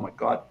likeness, oh my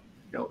God,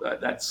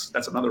 that's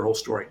another whole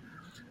story.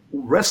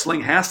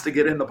 Wrestling has to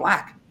get in the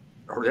black,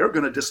 or they're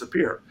going to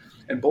disappear.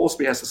 And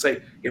Bowlesby has to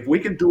say, if we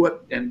can do it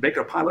and make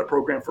a pilot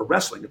program for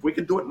wrestling, if we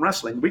can do it in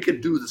wrestling, we can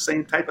do the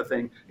same type of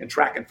thing in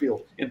track and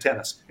field, in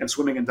tennis, and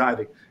swimming and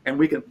diving. And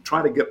we can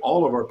try to get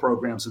all of our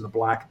programs in the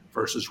black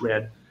versus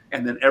red,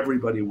 and then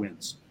everybody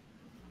wins.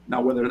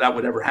 Now, whether that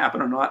would ever happen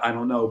or not, I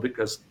don't know,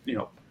 because,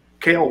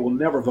 Cale will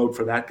never vote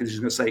for that because he's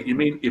going to say, you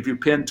mean if you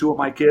pin 2 of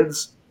my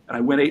kids and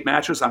I win 8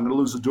 matches, I'm going to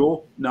lose the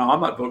duel? No,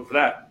 I'm not voting for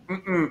that.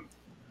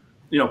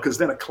 Because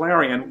then a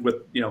Clarion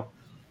with,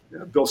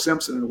 Bill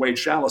Simpson and Wade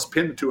Schalles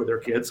pinned 2 of their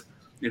kids,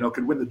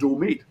 could win the dual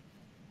meet.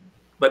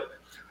 But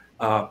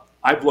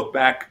I've looked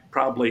back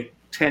probably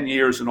 10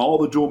 years and all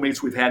the dual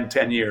meets we've had in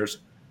 10 years,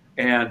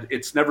 and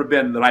it's never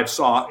been that I've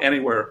saw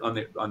anywhere on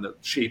the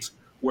sheets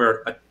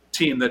where a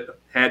team that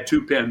had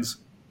 2 pins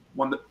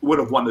would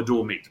have won the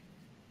dual meet.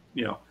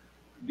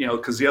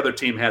 Because the other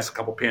team has a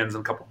couple pins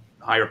and a couple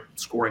higher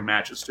scoring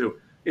matches too.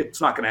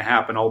 It's not going to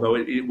happen, although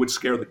it would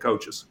scare the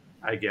coaches.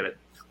 I get it,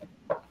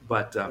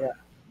 but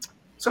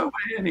so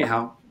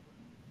anyhow,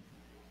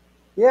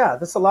 yeah,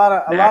 there's a lot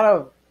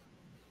of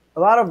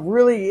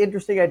really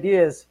interesting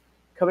ideas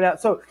coming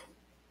out. So,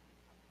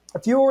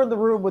 if you were in the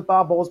room with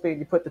Bob Bowlesby and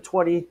you put the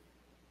 20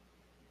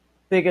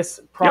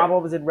 biggest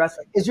problems in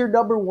wrestling, is your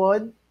number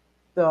one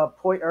the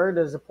point earned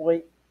as a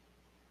point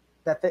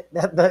that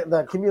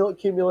the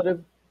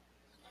cumulative?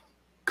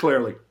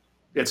 Clearly,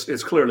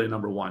 it's clearly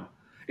number one.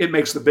 It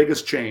makes the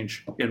biggest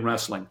change in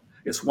wrestling.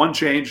 It's one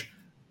change,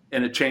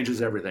 and it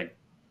changes everything.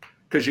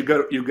 Because you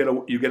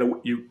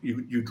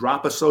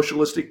drop a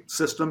socialistic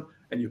system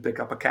and you pick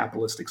up a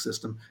capitalistic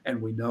system,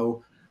 and we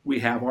know we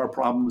have our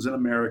problems in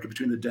America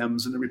between the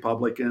Dems and the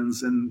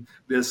Republicans and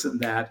this and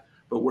that,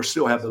 but we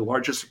still have the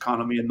largest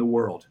economy in the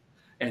world,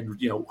 and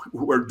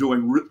we're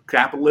doing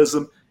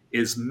capitalism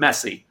is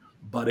messy,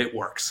 but it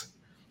works.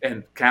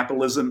 And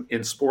capitalism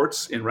in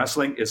sports, in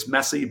wrestling, is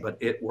messy, but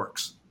it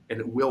works, and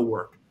it will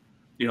work.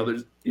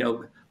 There's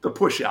the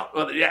push out.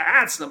 Well,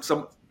 yeah,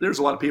 there's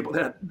a lot of people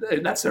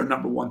that's their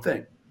number one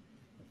thing.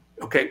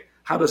 Okay,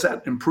 how does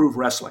that improve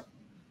wrestling?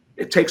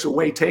 It takes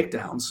away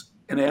takedowns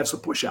and adds the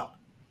push out,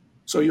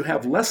 so you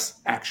have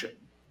less action.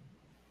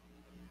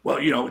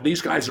 Well,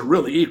 these guys are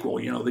really equal.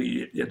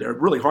 They're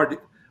really hard to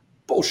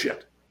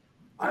bullshit.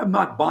 I'm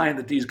not buying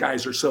that these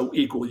guys are so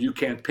equal. You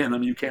can't pin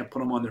them. You can't put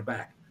them on their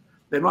back.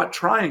 They're not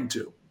trying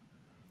to.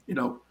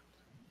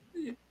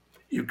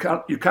 You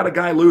cut a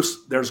guy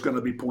loose, there's going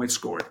to be points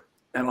scored,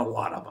 and a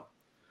lot of them.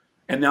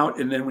 And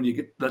then when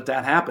you let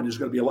that happen, there's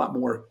going to be a lot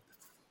more.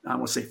 I don't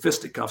want to say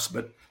fisticuffs,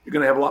 but you're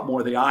going to have a lot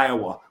more of the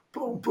Iowa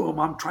boom, boom.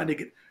 I'm trying to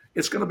get.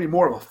 It's going to be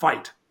more of a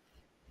fight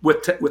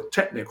with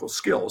technical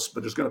skills,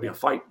 but there's going to be a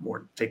fight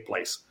more take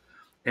place,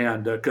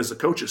 and because the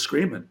coach is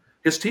screaming,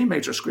 his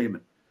teammates are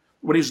screaming.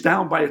 When he's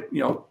down by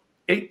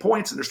 8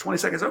 points and there's 20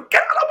 seconds, oh,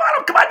 get on the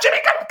bottom, come on, Jimmy,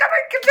 come on,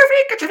 get your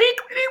feet, you need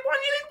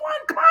one,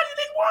 come on, you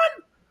need one.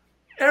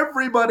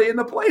 Everybody in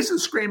the place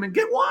is screaming,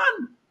 get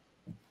one.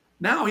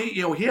 Now he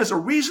has a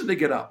reason to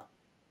get up.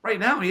 Right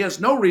now he has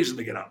no reason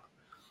to get up,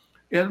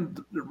 and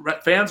the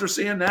fans are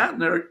seeing that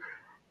and they're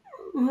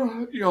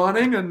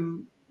yawning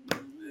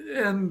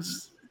and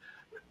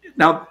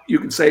now you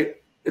can say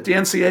at the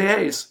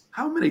NCAAs,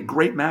 how many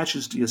great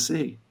matches do you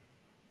see?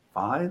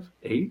 5,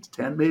 8,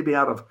 10, maybe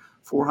out of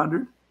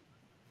 400.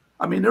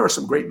 I mean, there are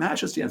some great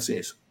matches at the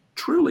NCAAs.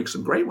 Truly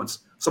some great ones,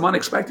 some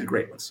unexpected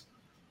great ones.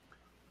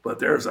 But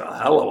there's a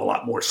hell of a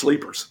lot more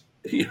sleepers,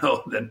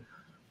 than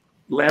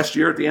last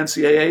year at the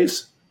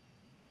NCAAs.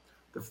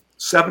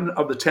 7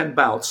 of the 10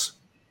 bouts,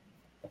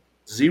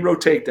 0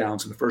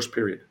 takedowns in the first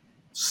period.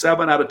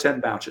 7 out of 10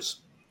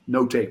 bouts,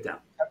 no takedown.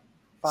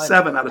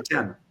 7 out of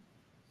 10 in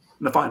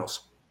the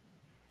finals.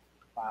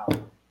 Wow.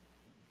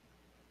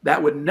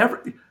 That would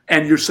never.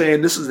 And you're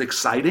saying this is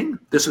exciting?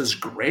 This is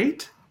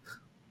great?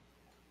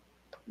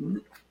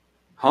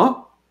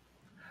 Huh?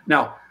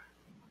 Now,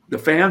 the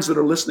fans that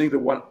are listening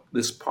to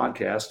this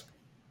podcast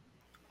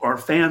are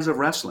fans of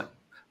wrestling.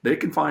 They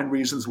can find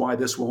reasons why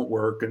this won't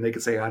work, and they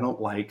can say, I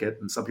don't like it.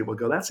 And some people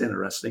go, that's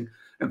interesting,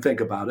 and think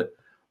about it.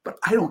 But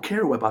I don't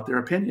care about their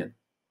opinion.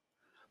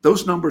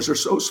 Those numbers are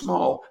so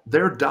small,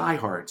 they're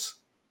diehards.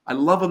 I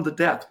love them to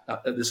death.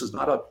 This is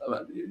not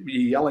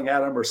yelling at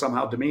them or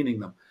somehow demeaning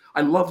them.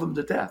 I love them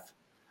to death.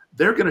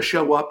 They're going to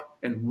show up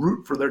and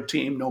root for their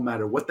team no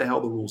matter what the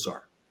hell the rules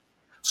are.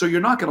 So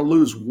you're not going to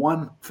lose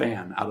one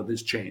fan out of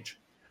this change.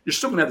 You're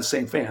still going to have the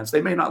same fans.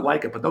 They may not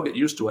like it, but they'll get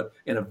used to it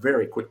in a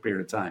very quick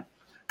period of time.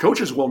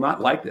 Coaches will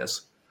not like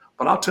this,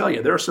 but I'll tell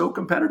you, they're so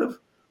competitive.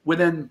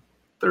 Within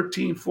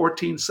 13,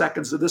 14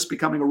 seconds of this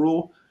becoming a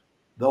rule,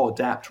 they'll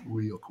adapt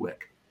real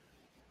quick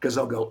because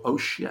they'll go, oh,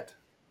 shit.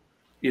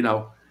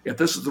 If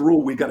this is the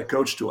rule, we got to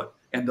coach to it.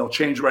 And they'll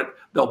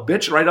they'll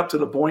bitch right up to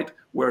the point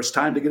where it's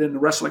time to get in the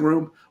wrestling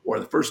room or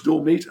the first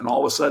dual meet, and all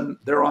of a sudden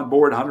they're on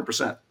board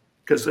 100%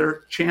 because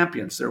they're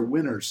champions, they're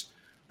winners,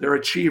 they're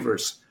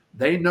achievers.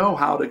 They know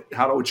how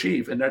to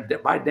achieve, and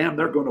by damn,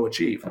 they're going to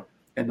achieve.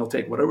 And they'll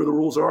take whatever the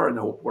rules are and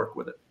they'll work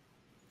with it.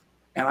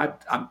 And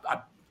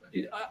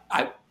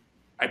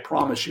I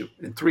promise you,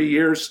 in 3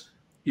 years,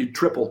 you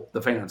triple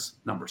the fans'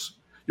 numbers.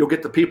 You'll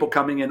get the people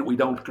coming in that we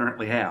don't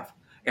currently have,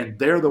 and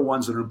they're the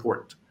ones that are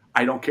important.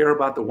 I don't care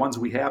about the ones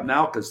we have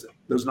now because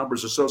those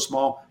numbers are so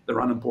small, they're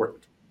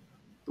unimportant.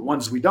 The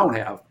ones we don't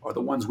have are the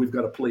ones we've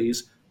got to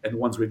please and the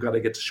ones we've got to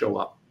get to show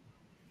up.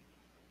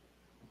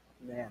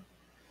 Man.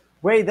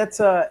 Wade, that's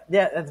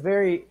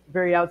very,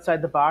 very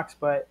outside the box,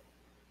 but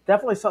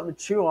definitely something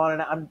to chew on.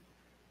 And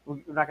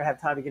we're not gonna have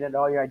time to get into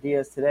all your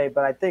ideas today,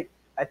 but I think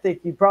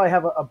you probably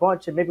have a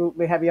bunch, and maybe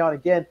we have you on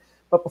again.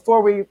 But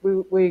before we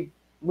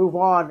move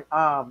on,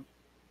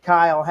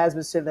 Kyle has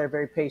been sitting there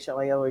very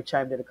patiently. I know he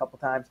chimed in a couple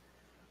times.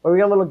 But we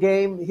got a little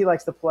game he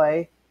likes to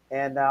play,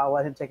 and I'll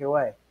let him take it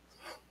away.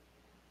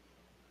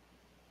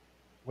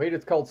 Wait,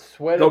 it's called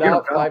Sweat It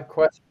Out, 5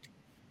 questions.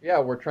 Yeah,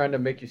 we're trying to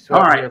make you sweat.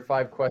 All right. Here,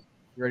 5 questions.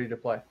 Ready to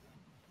play.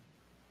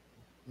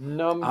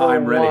 Number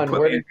I'm ready. one.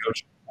 Put me in,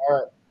 coach. All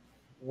right.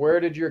 Where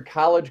did your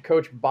college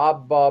coach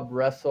Bob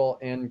wrestle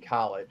in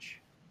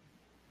college?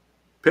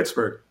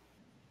 Pittsburgh.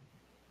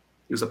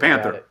 He was a Got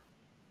Panther. it.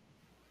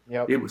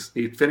 Yep. He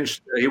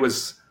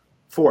was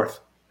fourth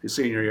his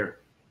senior year.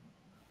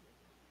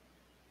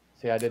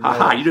 See, I didn't know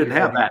Ha, that. you didn't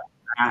have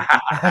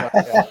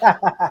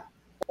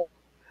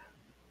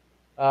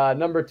that.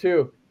 Number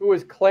two, who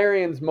was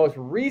Clarion's most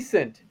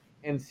recent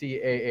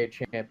NCAA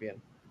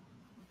champion?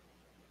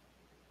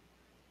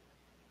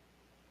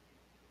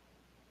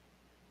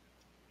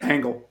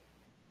 Angle.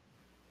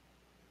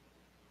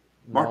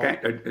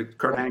 Mark No.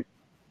 Kurt Angle.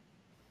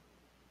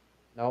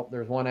 No,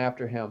 there's one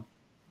after him.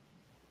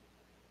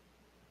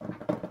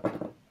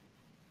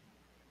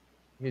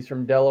 He's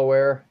from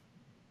Delaware.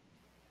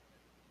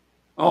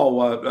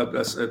 Oh,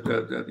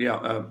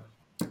 yeah,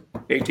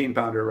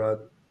 18-pounder.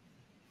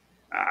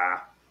 I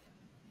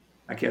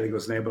can't think of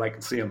his name, but I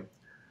can see him.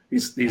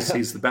 He's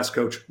the best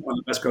coach, one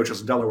of the best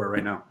coaches in Delaware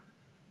right now.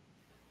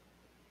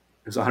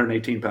 He's a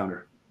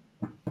 118-pounder.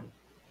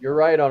 You're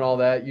right on all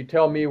that. You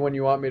tell me when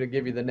you want me to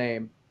give you the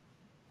name.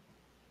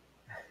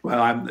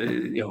 Well,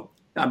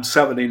 I'm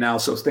 70 now,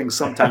 so things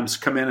sometimes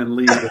come in and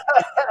leave.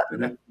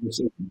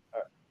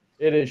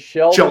 It is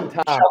Sheldon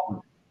Thomas.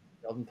 Sheldon.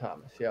 Sheldon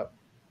Thomas, yep.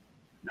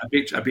 I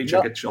beat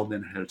you. Get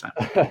Sheldon in ahead of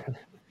time.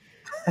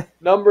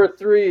 Number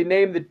three,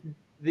 name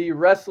the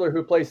wrestler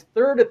who placed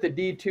third at the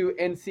D2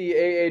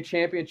 NCAA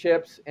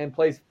championships and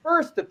placed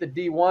first at the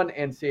D1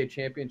 NCAA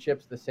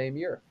championships the same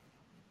year.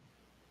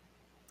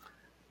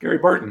 Gary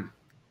Barton,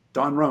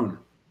 Don Roan,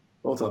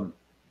 both of them.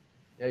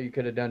 Yeah, you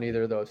could have done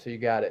either of those, so you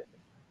got it.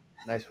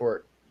 Nice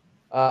work.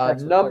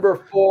 Number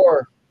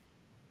four,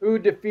 who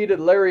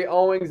defeated Larry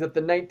Owings at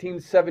the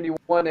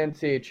 1971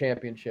 NCAA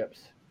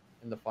championships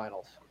in the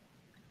finals?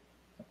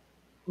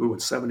 Ooh,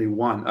 it's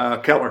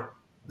 71. Keller,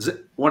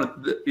 one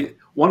of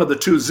the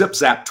two Zip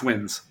Zap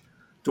twins,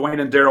 Dwayne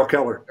and Daryl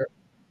Keller.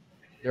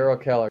 Daryl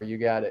Keller, you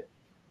got it.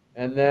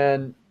 And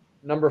then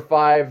number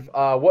five,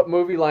 what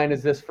movie line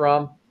is this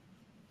from?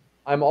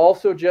 I'm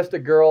also just a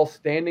girl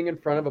standing in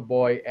front of a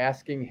boy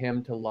asking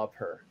him to love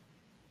her.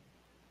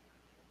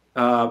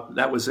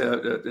 That was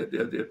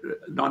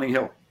Notting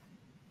Hill.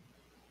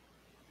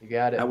 You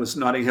got it. That was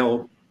Notting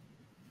Hill.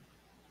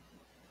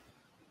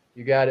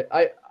 You got it.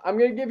 I'm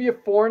going to give you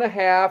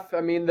 4.5. I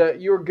mean,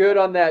 you were good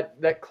on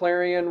that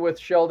Clarion with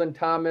Sheldon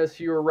Thomas.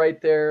 You were right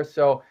there,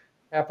 so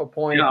half a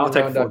point. Yeah, I'll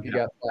take 4. You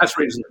got That's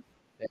reasonable.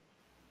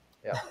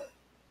 Yeah.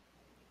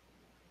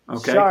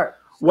 Okay. Sharp.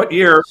 What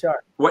year?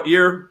 Sharp. What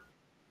year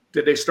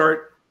did they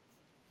start?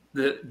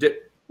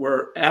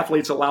 Were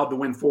athletes allowed to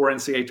win 4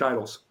 NCAA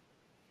titles?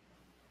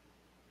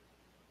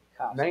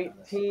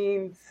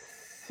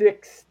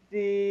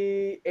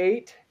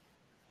 1968.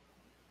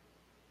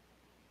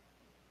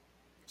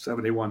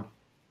 71.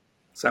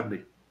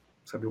 70.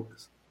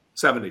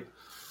 70.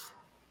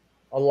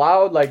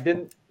 Allowed,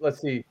 let's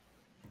see.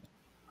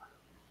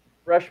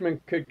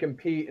 Freshmen could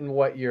compete in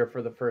what year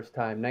for the first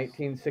time?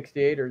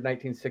 1968 or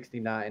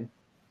 1969?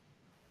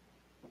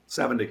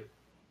 70.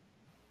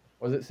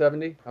 Was it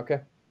 70? Okay.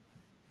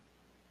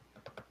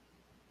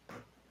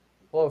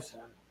 Close.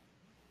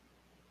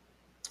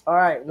 All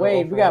right,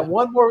 Wade, we got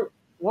one more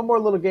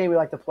little game we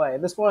like to play.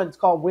 And this one's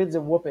called Wins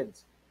and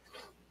Whoopins.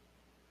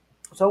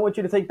 So I want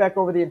you to think back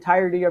over the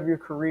entirety of your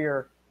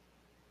career.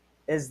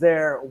 Is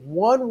there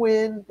one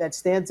win that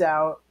stands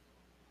out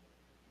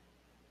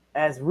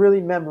as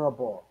really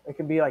memorable? It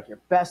can be like your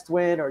best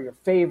win or your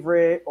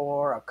favorite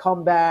or a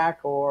comeback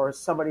or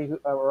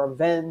or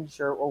revenge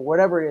or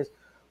whatever it is.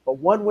 But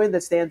one win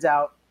that stands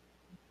out,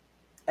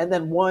 and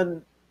then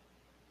one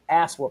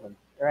ass whooping,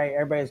 right?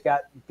 Everybody's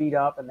got beat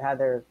up and had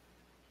their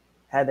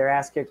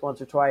ass kicked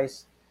once or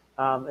twice.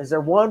 Is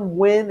there one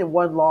win and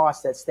one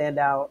loss that stand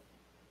out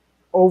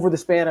over the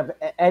span of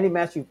any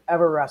match you've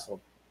ever wrestled?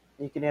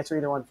 You can answer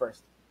either one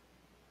first.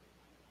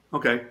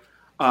 Okay.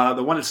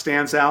 The one that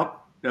stands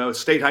out,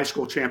 state high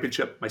school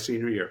championship my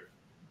senior year.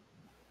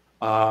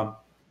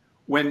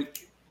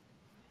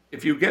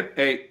 If you get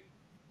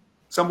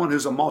someone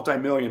who's a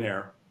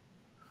multimillionaire,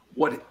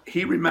 what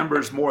he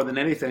remembers more than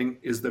anything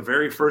is the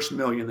very first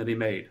million that he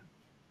made,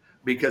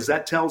 because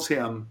that tells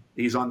him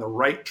he's on the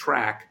right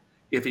track.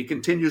 If he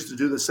continues to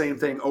do the same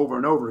thing over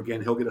and over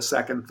again, he'll get a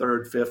second,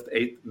 third, fifth,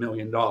 $8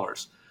 million.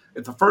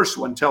 If the first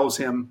one tells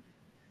him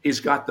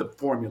he's got the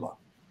formula,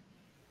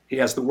 he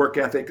has the work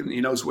ethic, and he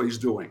knows what he's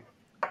doing.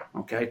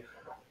 Okay.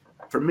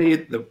 For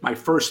me, my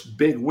first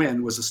big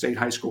win was the state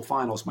high school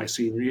finals my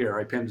senior year.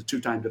 I pinned a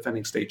 2-time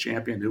defending state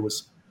champion who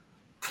was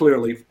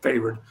clearly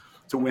favored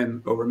to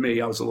win over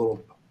me. I was a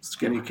little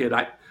skinny kid.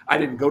 I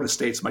didn't go to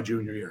states my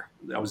junior year.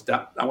 I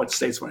went to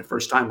states my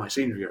first time my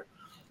senior year.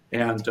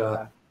 And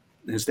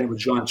his name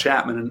was John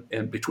Chapman.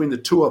 And between the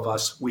two of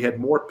us, we had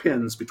more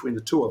pins between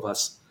the two of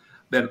us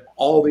than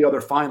all the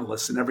other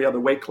finalists in every other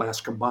weight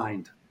class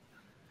combined.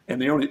 And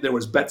there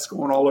was bets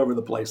going all over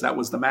the place. That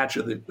was the match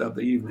of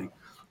the evening.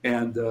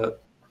 And the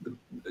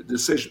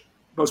decision,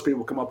 most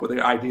people come up with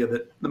the idea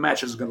that the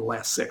match is going to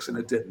last 6, and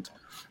it didn't.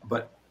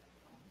 But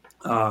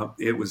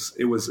It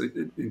was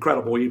an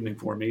incredible evening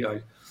for me.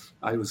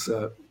 I was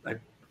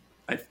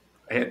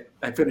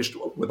I finished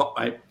with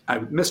I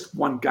missed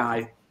one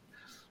guy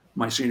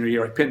my senior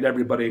year. I pinned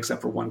everybody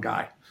except for one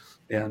guy,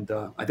 and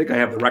I think I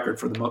have the record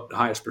for the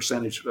highest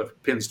percentage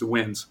of pins to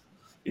wins,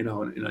 in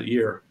a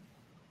year.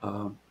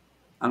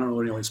 I don't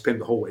know if anyone's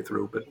pinned the whole way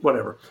through, but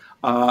whatever.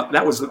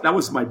 That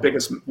was my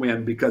biggest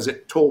win because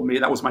it told me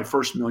that was my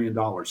first $1 million.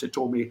 It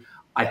told me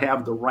I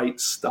have the right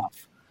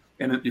stuff.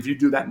 And if you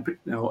do that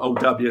in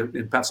OW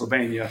in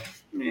Pennsylvania,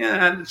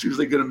 yeah, it's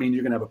usually going to mean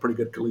you're going to have a pretty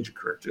good collegiate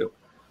career too.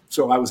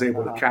 So I was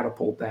able to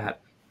catapult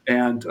that.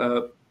 And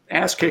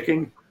ass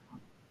kicking,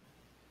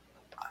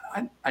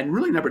 I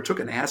really never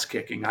took an ass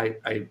kicking.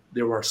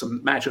 There were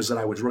some matches that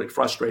I was really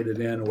frustrated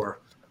in, or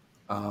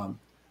the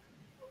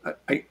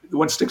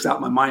one sticks out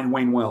in my mind,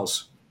 Wayne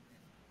Wells.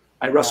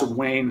 I wrestled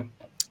Wayne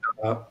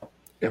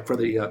for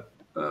the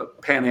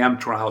Pan Am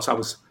trials. I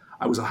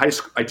was a high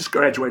school. I just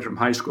graduated from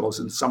high school. It was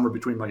in the summer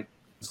between my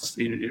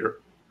senior year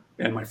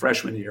and my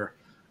freshman year,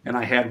 and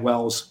I had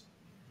Wells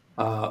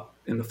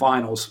in the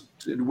finals.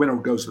 The winner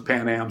goes to the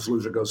Pan Ams,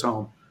 loser goes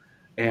home,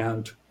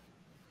 and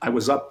I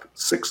was up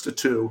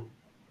 6-2,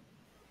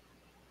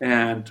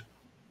 and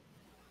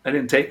I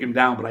didn't take him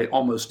down, but I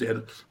almost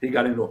did. He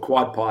got into a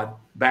quad pod.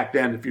 Back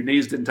then, if your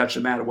knees didn't touch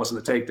the mat, it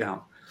wasn't a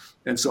takedown.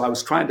 And so I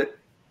was trying to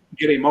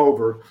get him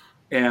over,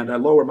 and I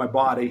lowered my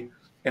body,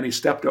 and he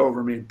stepped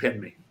over me and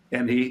pinned me.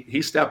 And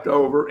he stepped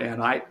over,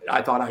 and I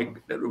thought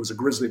it was a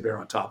grizzly bear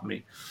on top of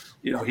me.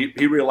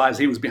 He realized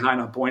he was behind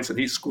on points, and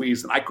he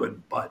squeezed, and I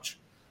couldn't budge,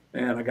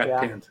 and I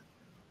got pinned.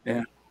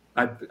 And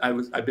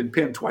I've been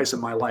pinned twice in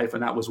my life,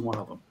 and that was one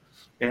of them.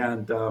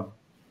 And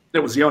it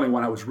was the only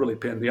one I was really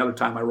pinned. The other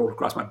time I rolled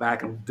across my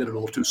back and did it a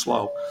little too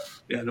slow.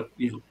 And there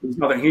was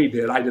nothing he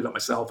did. I did it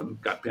myself and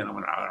got pinned. I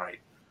went, all right.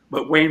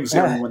 But Wayne's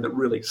the only one that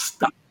really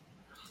stuck.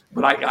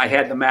 But I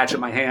had the match in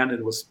my hand, and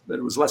it was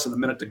less than a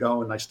minute to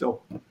go, and I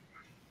still.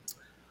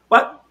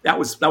 But that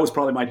was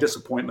probably my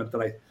disappointment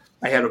that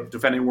I had a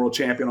defending world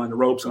champion on the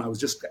ropes, and I was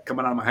just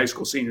coming out of my high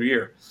school senior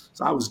year,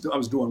 so I was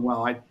doing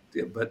well.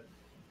 But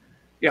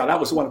yeah, that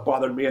was the one that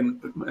bothered me.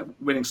 And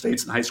winning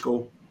states in high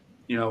school,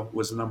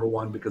 was the number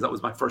one because that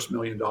was my first $1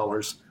 million.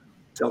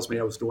 Tells me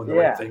I was doing the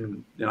right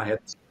thing, and I had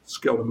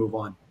skill to move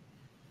on.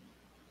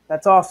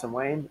 That's awesome,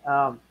 Wayne.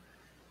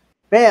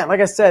 Man,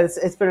 like I said,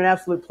 it's been an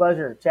absolute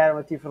pleasure chatting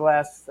with you for the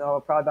last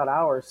probably about an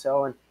hour or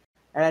so, and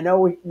I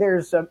know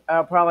there's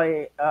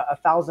probably a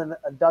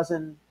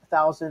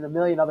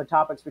million other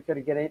topics we could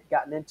have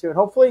gotten into, and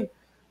hopefully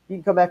you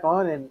can come back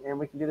on and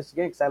we can do this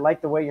again because I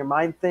like the way your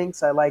mind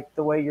thinks. I like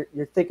the way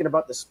you're thinking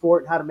about the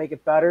sport and how to make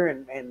it better,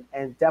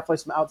 and definitely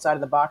some outside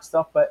of the box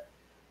stuff. But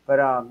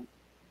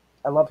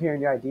I love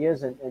hearing your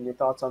ideas and your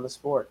thoughts on the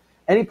sport.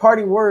 Any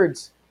parting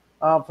words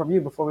from you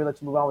before we let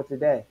you move on with your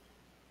day?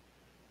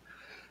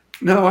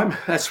 No,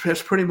 that's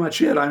pretty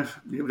much it.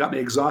 You got me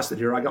exhausted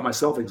here. I got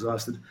myself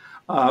exhausted.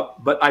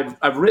 But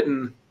I've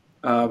written.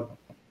 I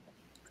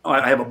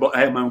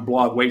have my own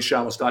blog,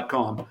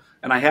 wadeschalles.com,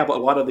 and I have a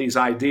lot of these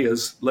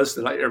ideas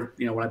listed.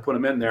 When I put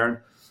them in there, and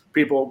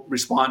people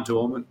respond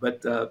to them,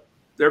 but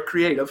they're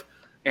creative,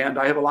 and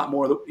I have a lot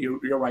more.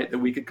 You're right that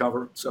we could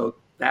cover. So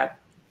that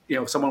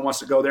if someone wants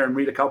to go there and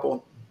read a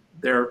couple,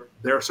 they're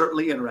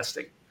certainly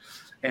interesting,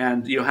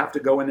 and you have to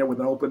go in there with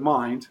an open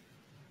mind.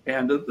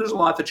 And there's a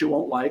lot that you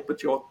won't like,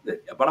 but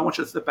I want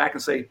you to sit back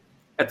and say,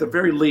 at the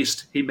very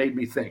least, he made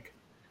me think.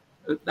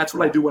 That's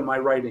what I do in my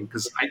writing,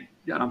 because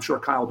I'm sure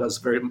Kyle does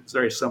very,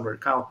 very similar.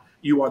 Kyle,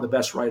 you are the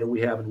best writer we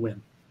have in Win.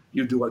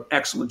 You do an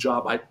excellent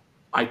job.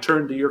 I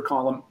turn to your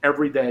column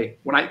every day.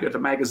 When I get the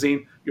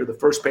magazine, you're the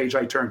first page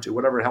I turn to,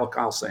 whatever the hell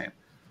Kyle's saying.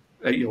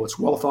 It's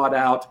well thought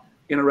out,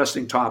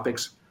 interesting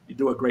topics. You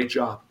do a great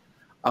job.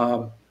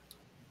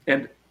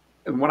 And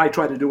what I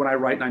try to do when I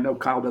write, and I know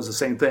Kyle does the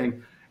same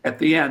thing, at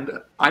the end,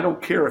 I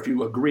don't care if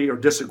you agree or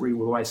disagree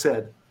with what I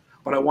said,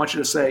 but I want you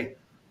to say,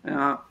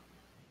 I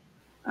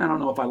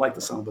don't know if I like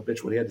the son of a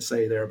bitch what he had to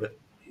say there, but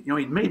he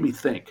made me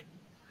think.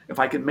 If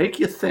I can make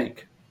you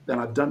think, then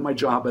I've done my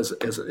job as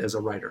a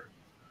writer.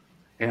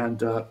 And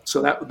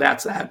so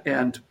that's that.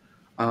 And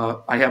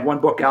I have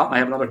one book out, and I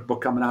have another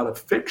book coming out of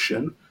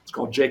fiction. It's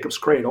called Jacob's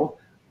Cradle,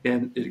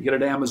 and you get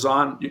it at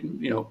Amazon.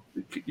 You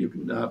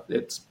can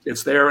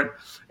it's there,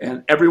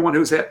 and everyone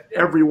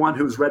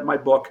who's read my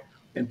book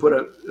and put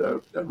a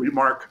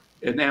remark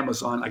in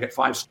Amazon, I get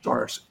 5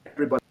 stars.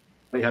 Everybody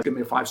has given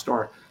me a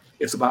 5-star.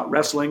 It's about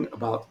wrestling,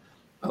 about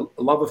a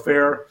love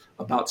affair,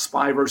 about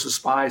spy versus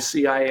spy,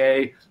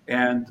 CIA,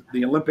 and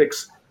the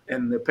Olympics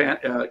and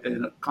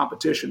in a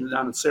competition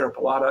down in Cerro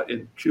Pelado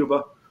in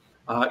Cuba.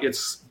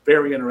 It's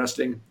very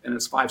interesting, and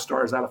it's 5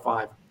 stars out of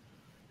 5.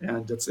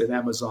 And it's at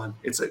Amazon.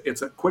 It's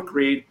a quick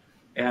read,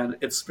 and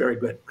it's very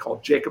good,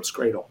 called Jacob's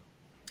Cradle.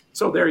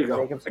 So there you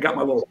go. I got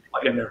my little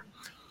plug in there.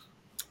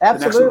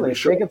 Absolutely.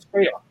 Jacob's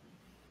Cradle.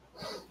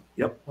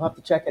 Yep. We'll have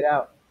to check it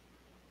out.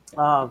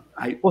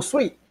 Well,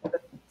 sweet.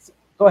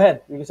 Go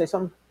ahead. You can say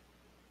something?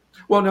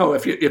 Well, no.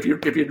 If you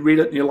read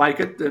it and you like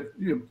it,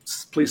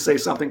 please say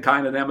something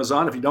kind at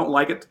Amazon. If you don't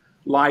like it,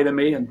 lie to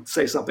me and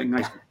say something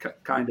nice,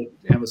 kind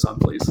to Amazon,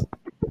 please.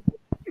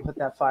 Hit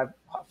that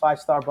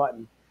five-star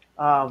button.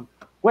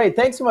 Wade,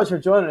 thanks so much for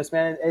joining us,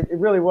 man. It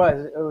really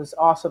was. It was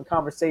awesome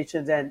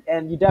conversations,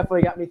 and you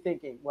definitely got me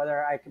thinking,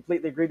 whether I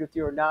completely agreed with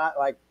you or not.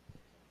 Like,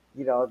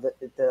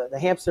 the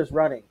hamster's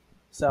running.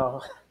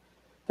 So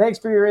thanks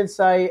for your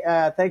insight.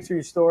 Thanks for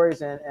your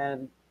stories,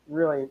 and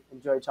really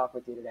enjoyed talking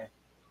with you today.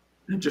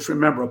 And just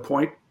remember, a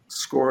point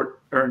scored,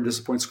 earned,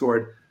 disappoint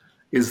scored,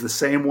 is the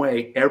same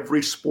way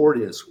every sport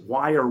is.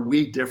 Why are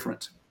we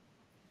different?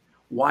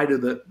 Why do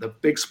the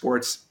big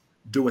sports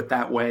do it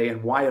that way,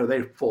 and why are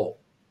they full,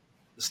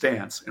 the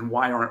stands, and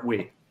why aren't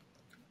we?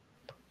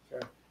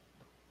 Sure.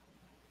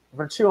 I'm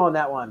going to chew on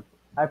that one.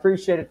 I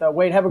appreciate it, though.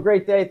 Wade, have a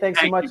great day.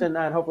 Thanks so much, and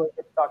hopefully we'll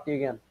get to talk to you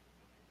again.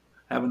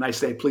 Have a nice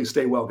day. Please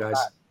stay well, guys.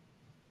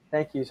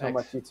 Thank you so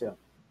much. You too.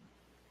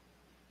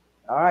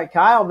 All right,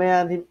 Kyle,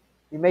 man,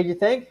 he made you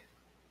think?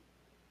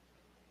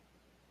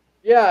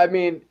 Yeah, I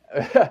mean,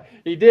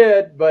 he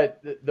did,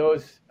 but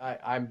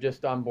I'm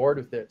just on board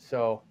with it.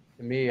 So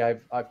to me,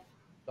 I've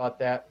thought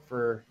that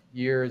for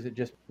years.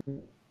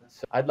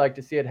 I'd like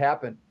to see it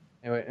happen.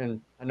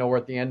 And I know we're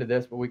at the end of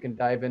this, but we can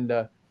dive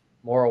into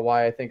more of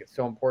why I think it's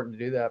so important to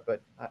do that.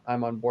 But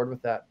I'm on board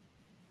with that.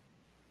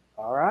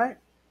 All right.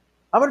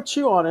 I'm going to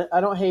chew on it. I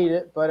don't hate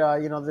it, but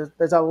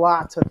there's a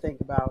lot to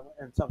think about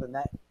and something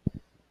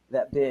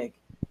that big.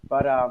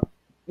 But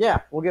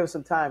yeah, we'll give it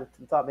some time.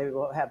 I thought maybe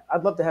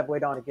I'd love to have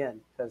Wade on again,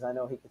 because I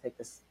know he can take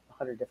this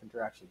 100 different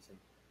directions and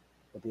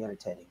it'll be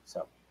entertaining.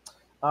 So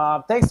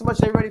thanks so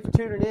much, everybody, for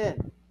tuning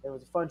in. It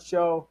was a fun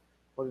show.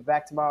 We'll be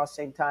back tomorrow,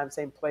 same time,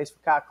 same place. For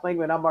Kyle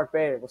Klingman, I'm Mark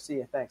Bader. We'll see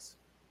you. Thanks.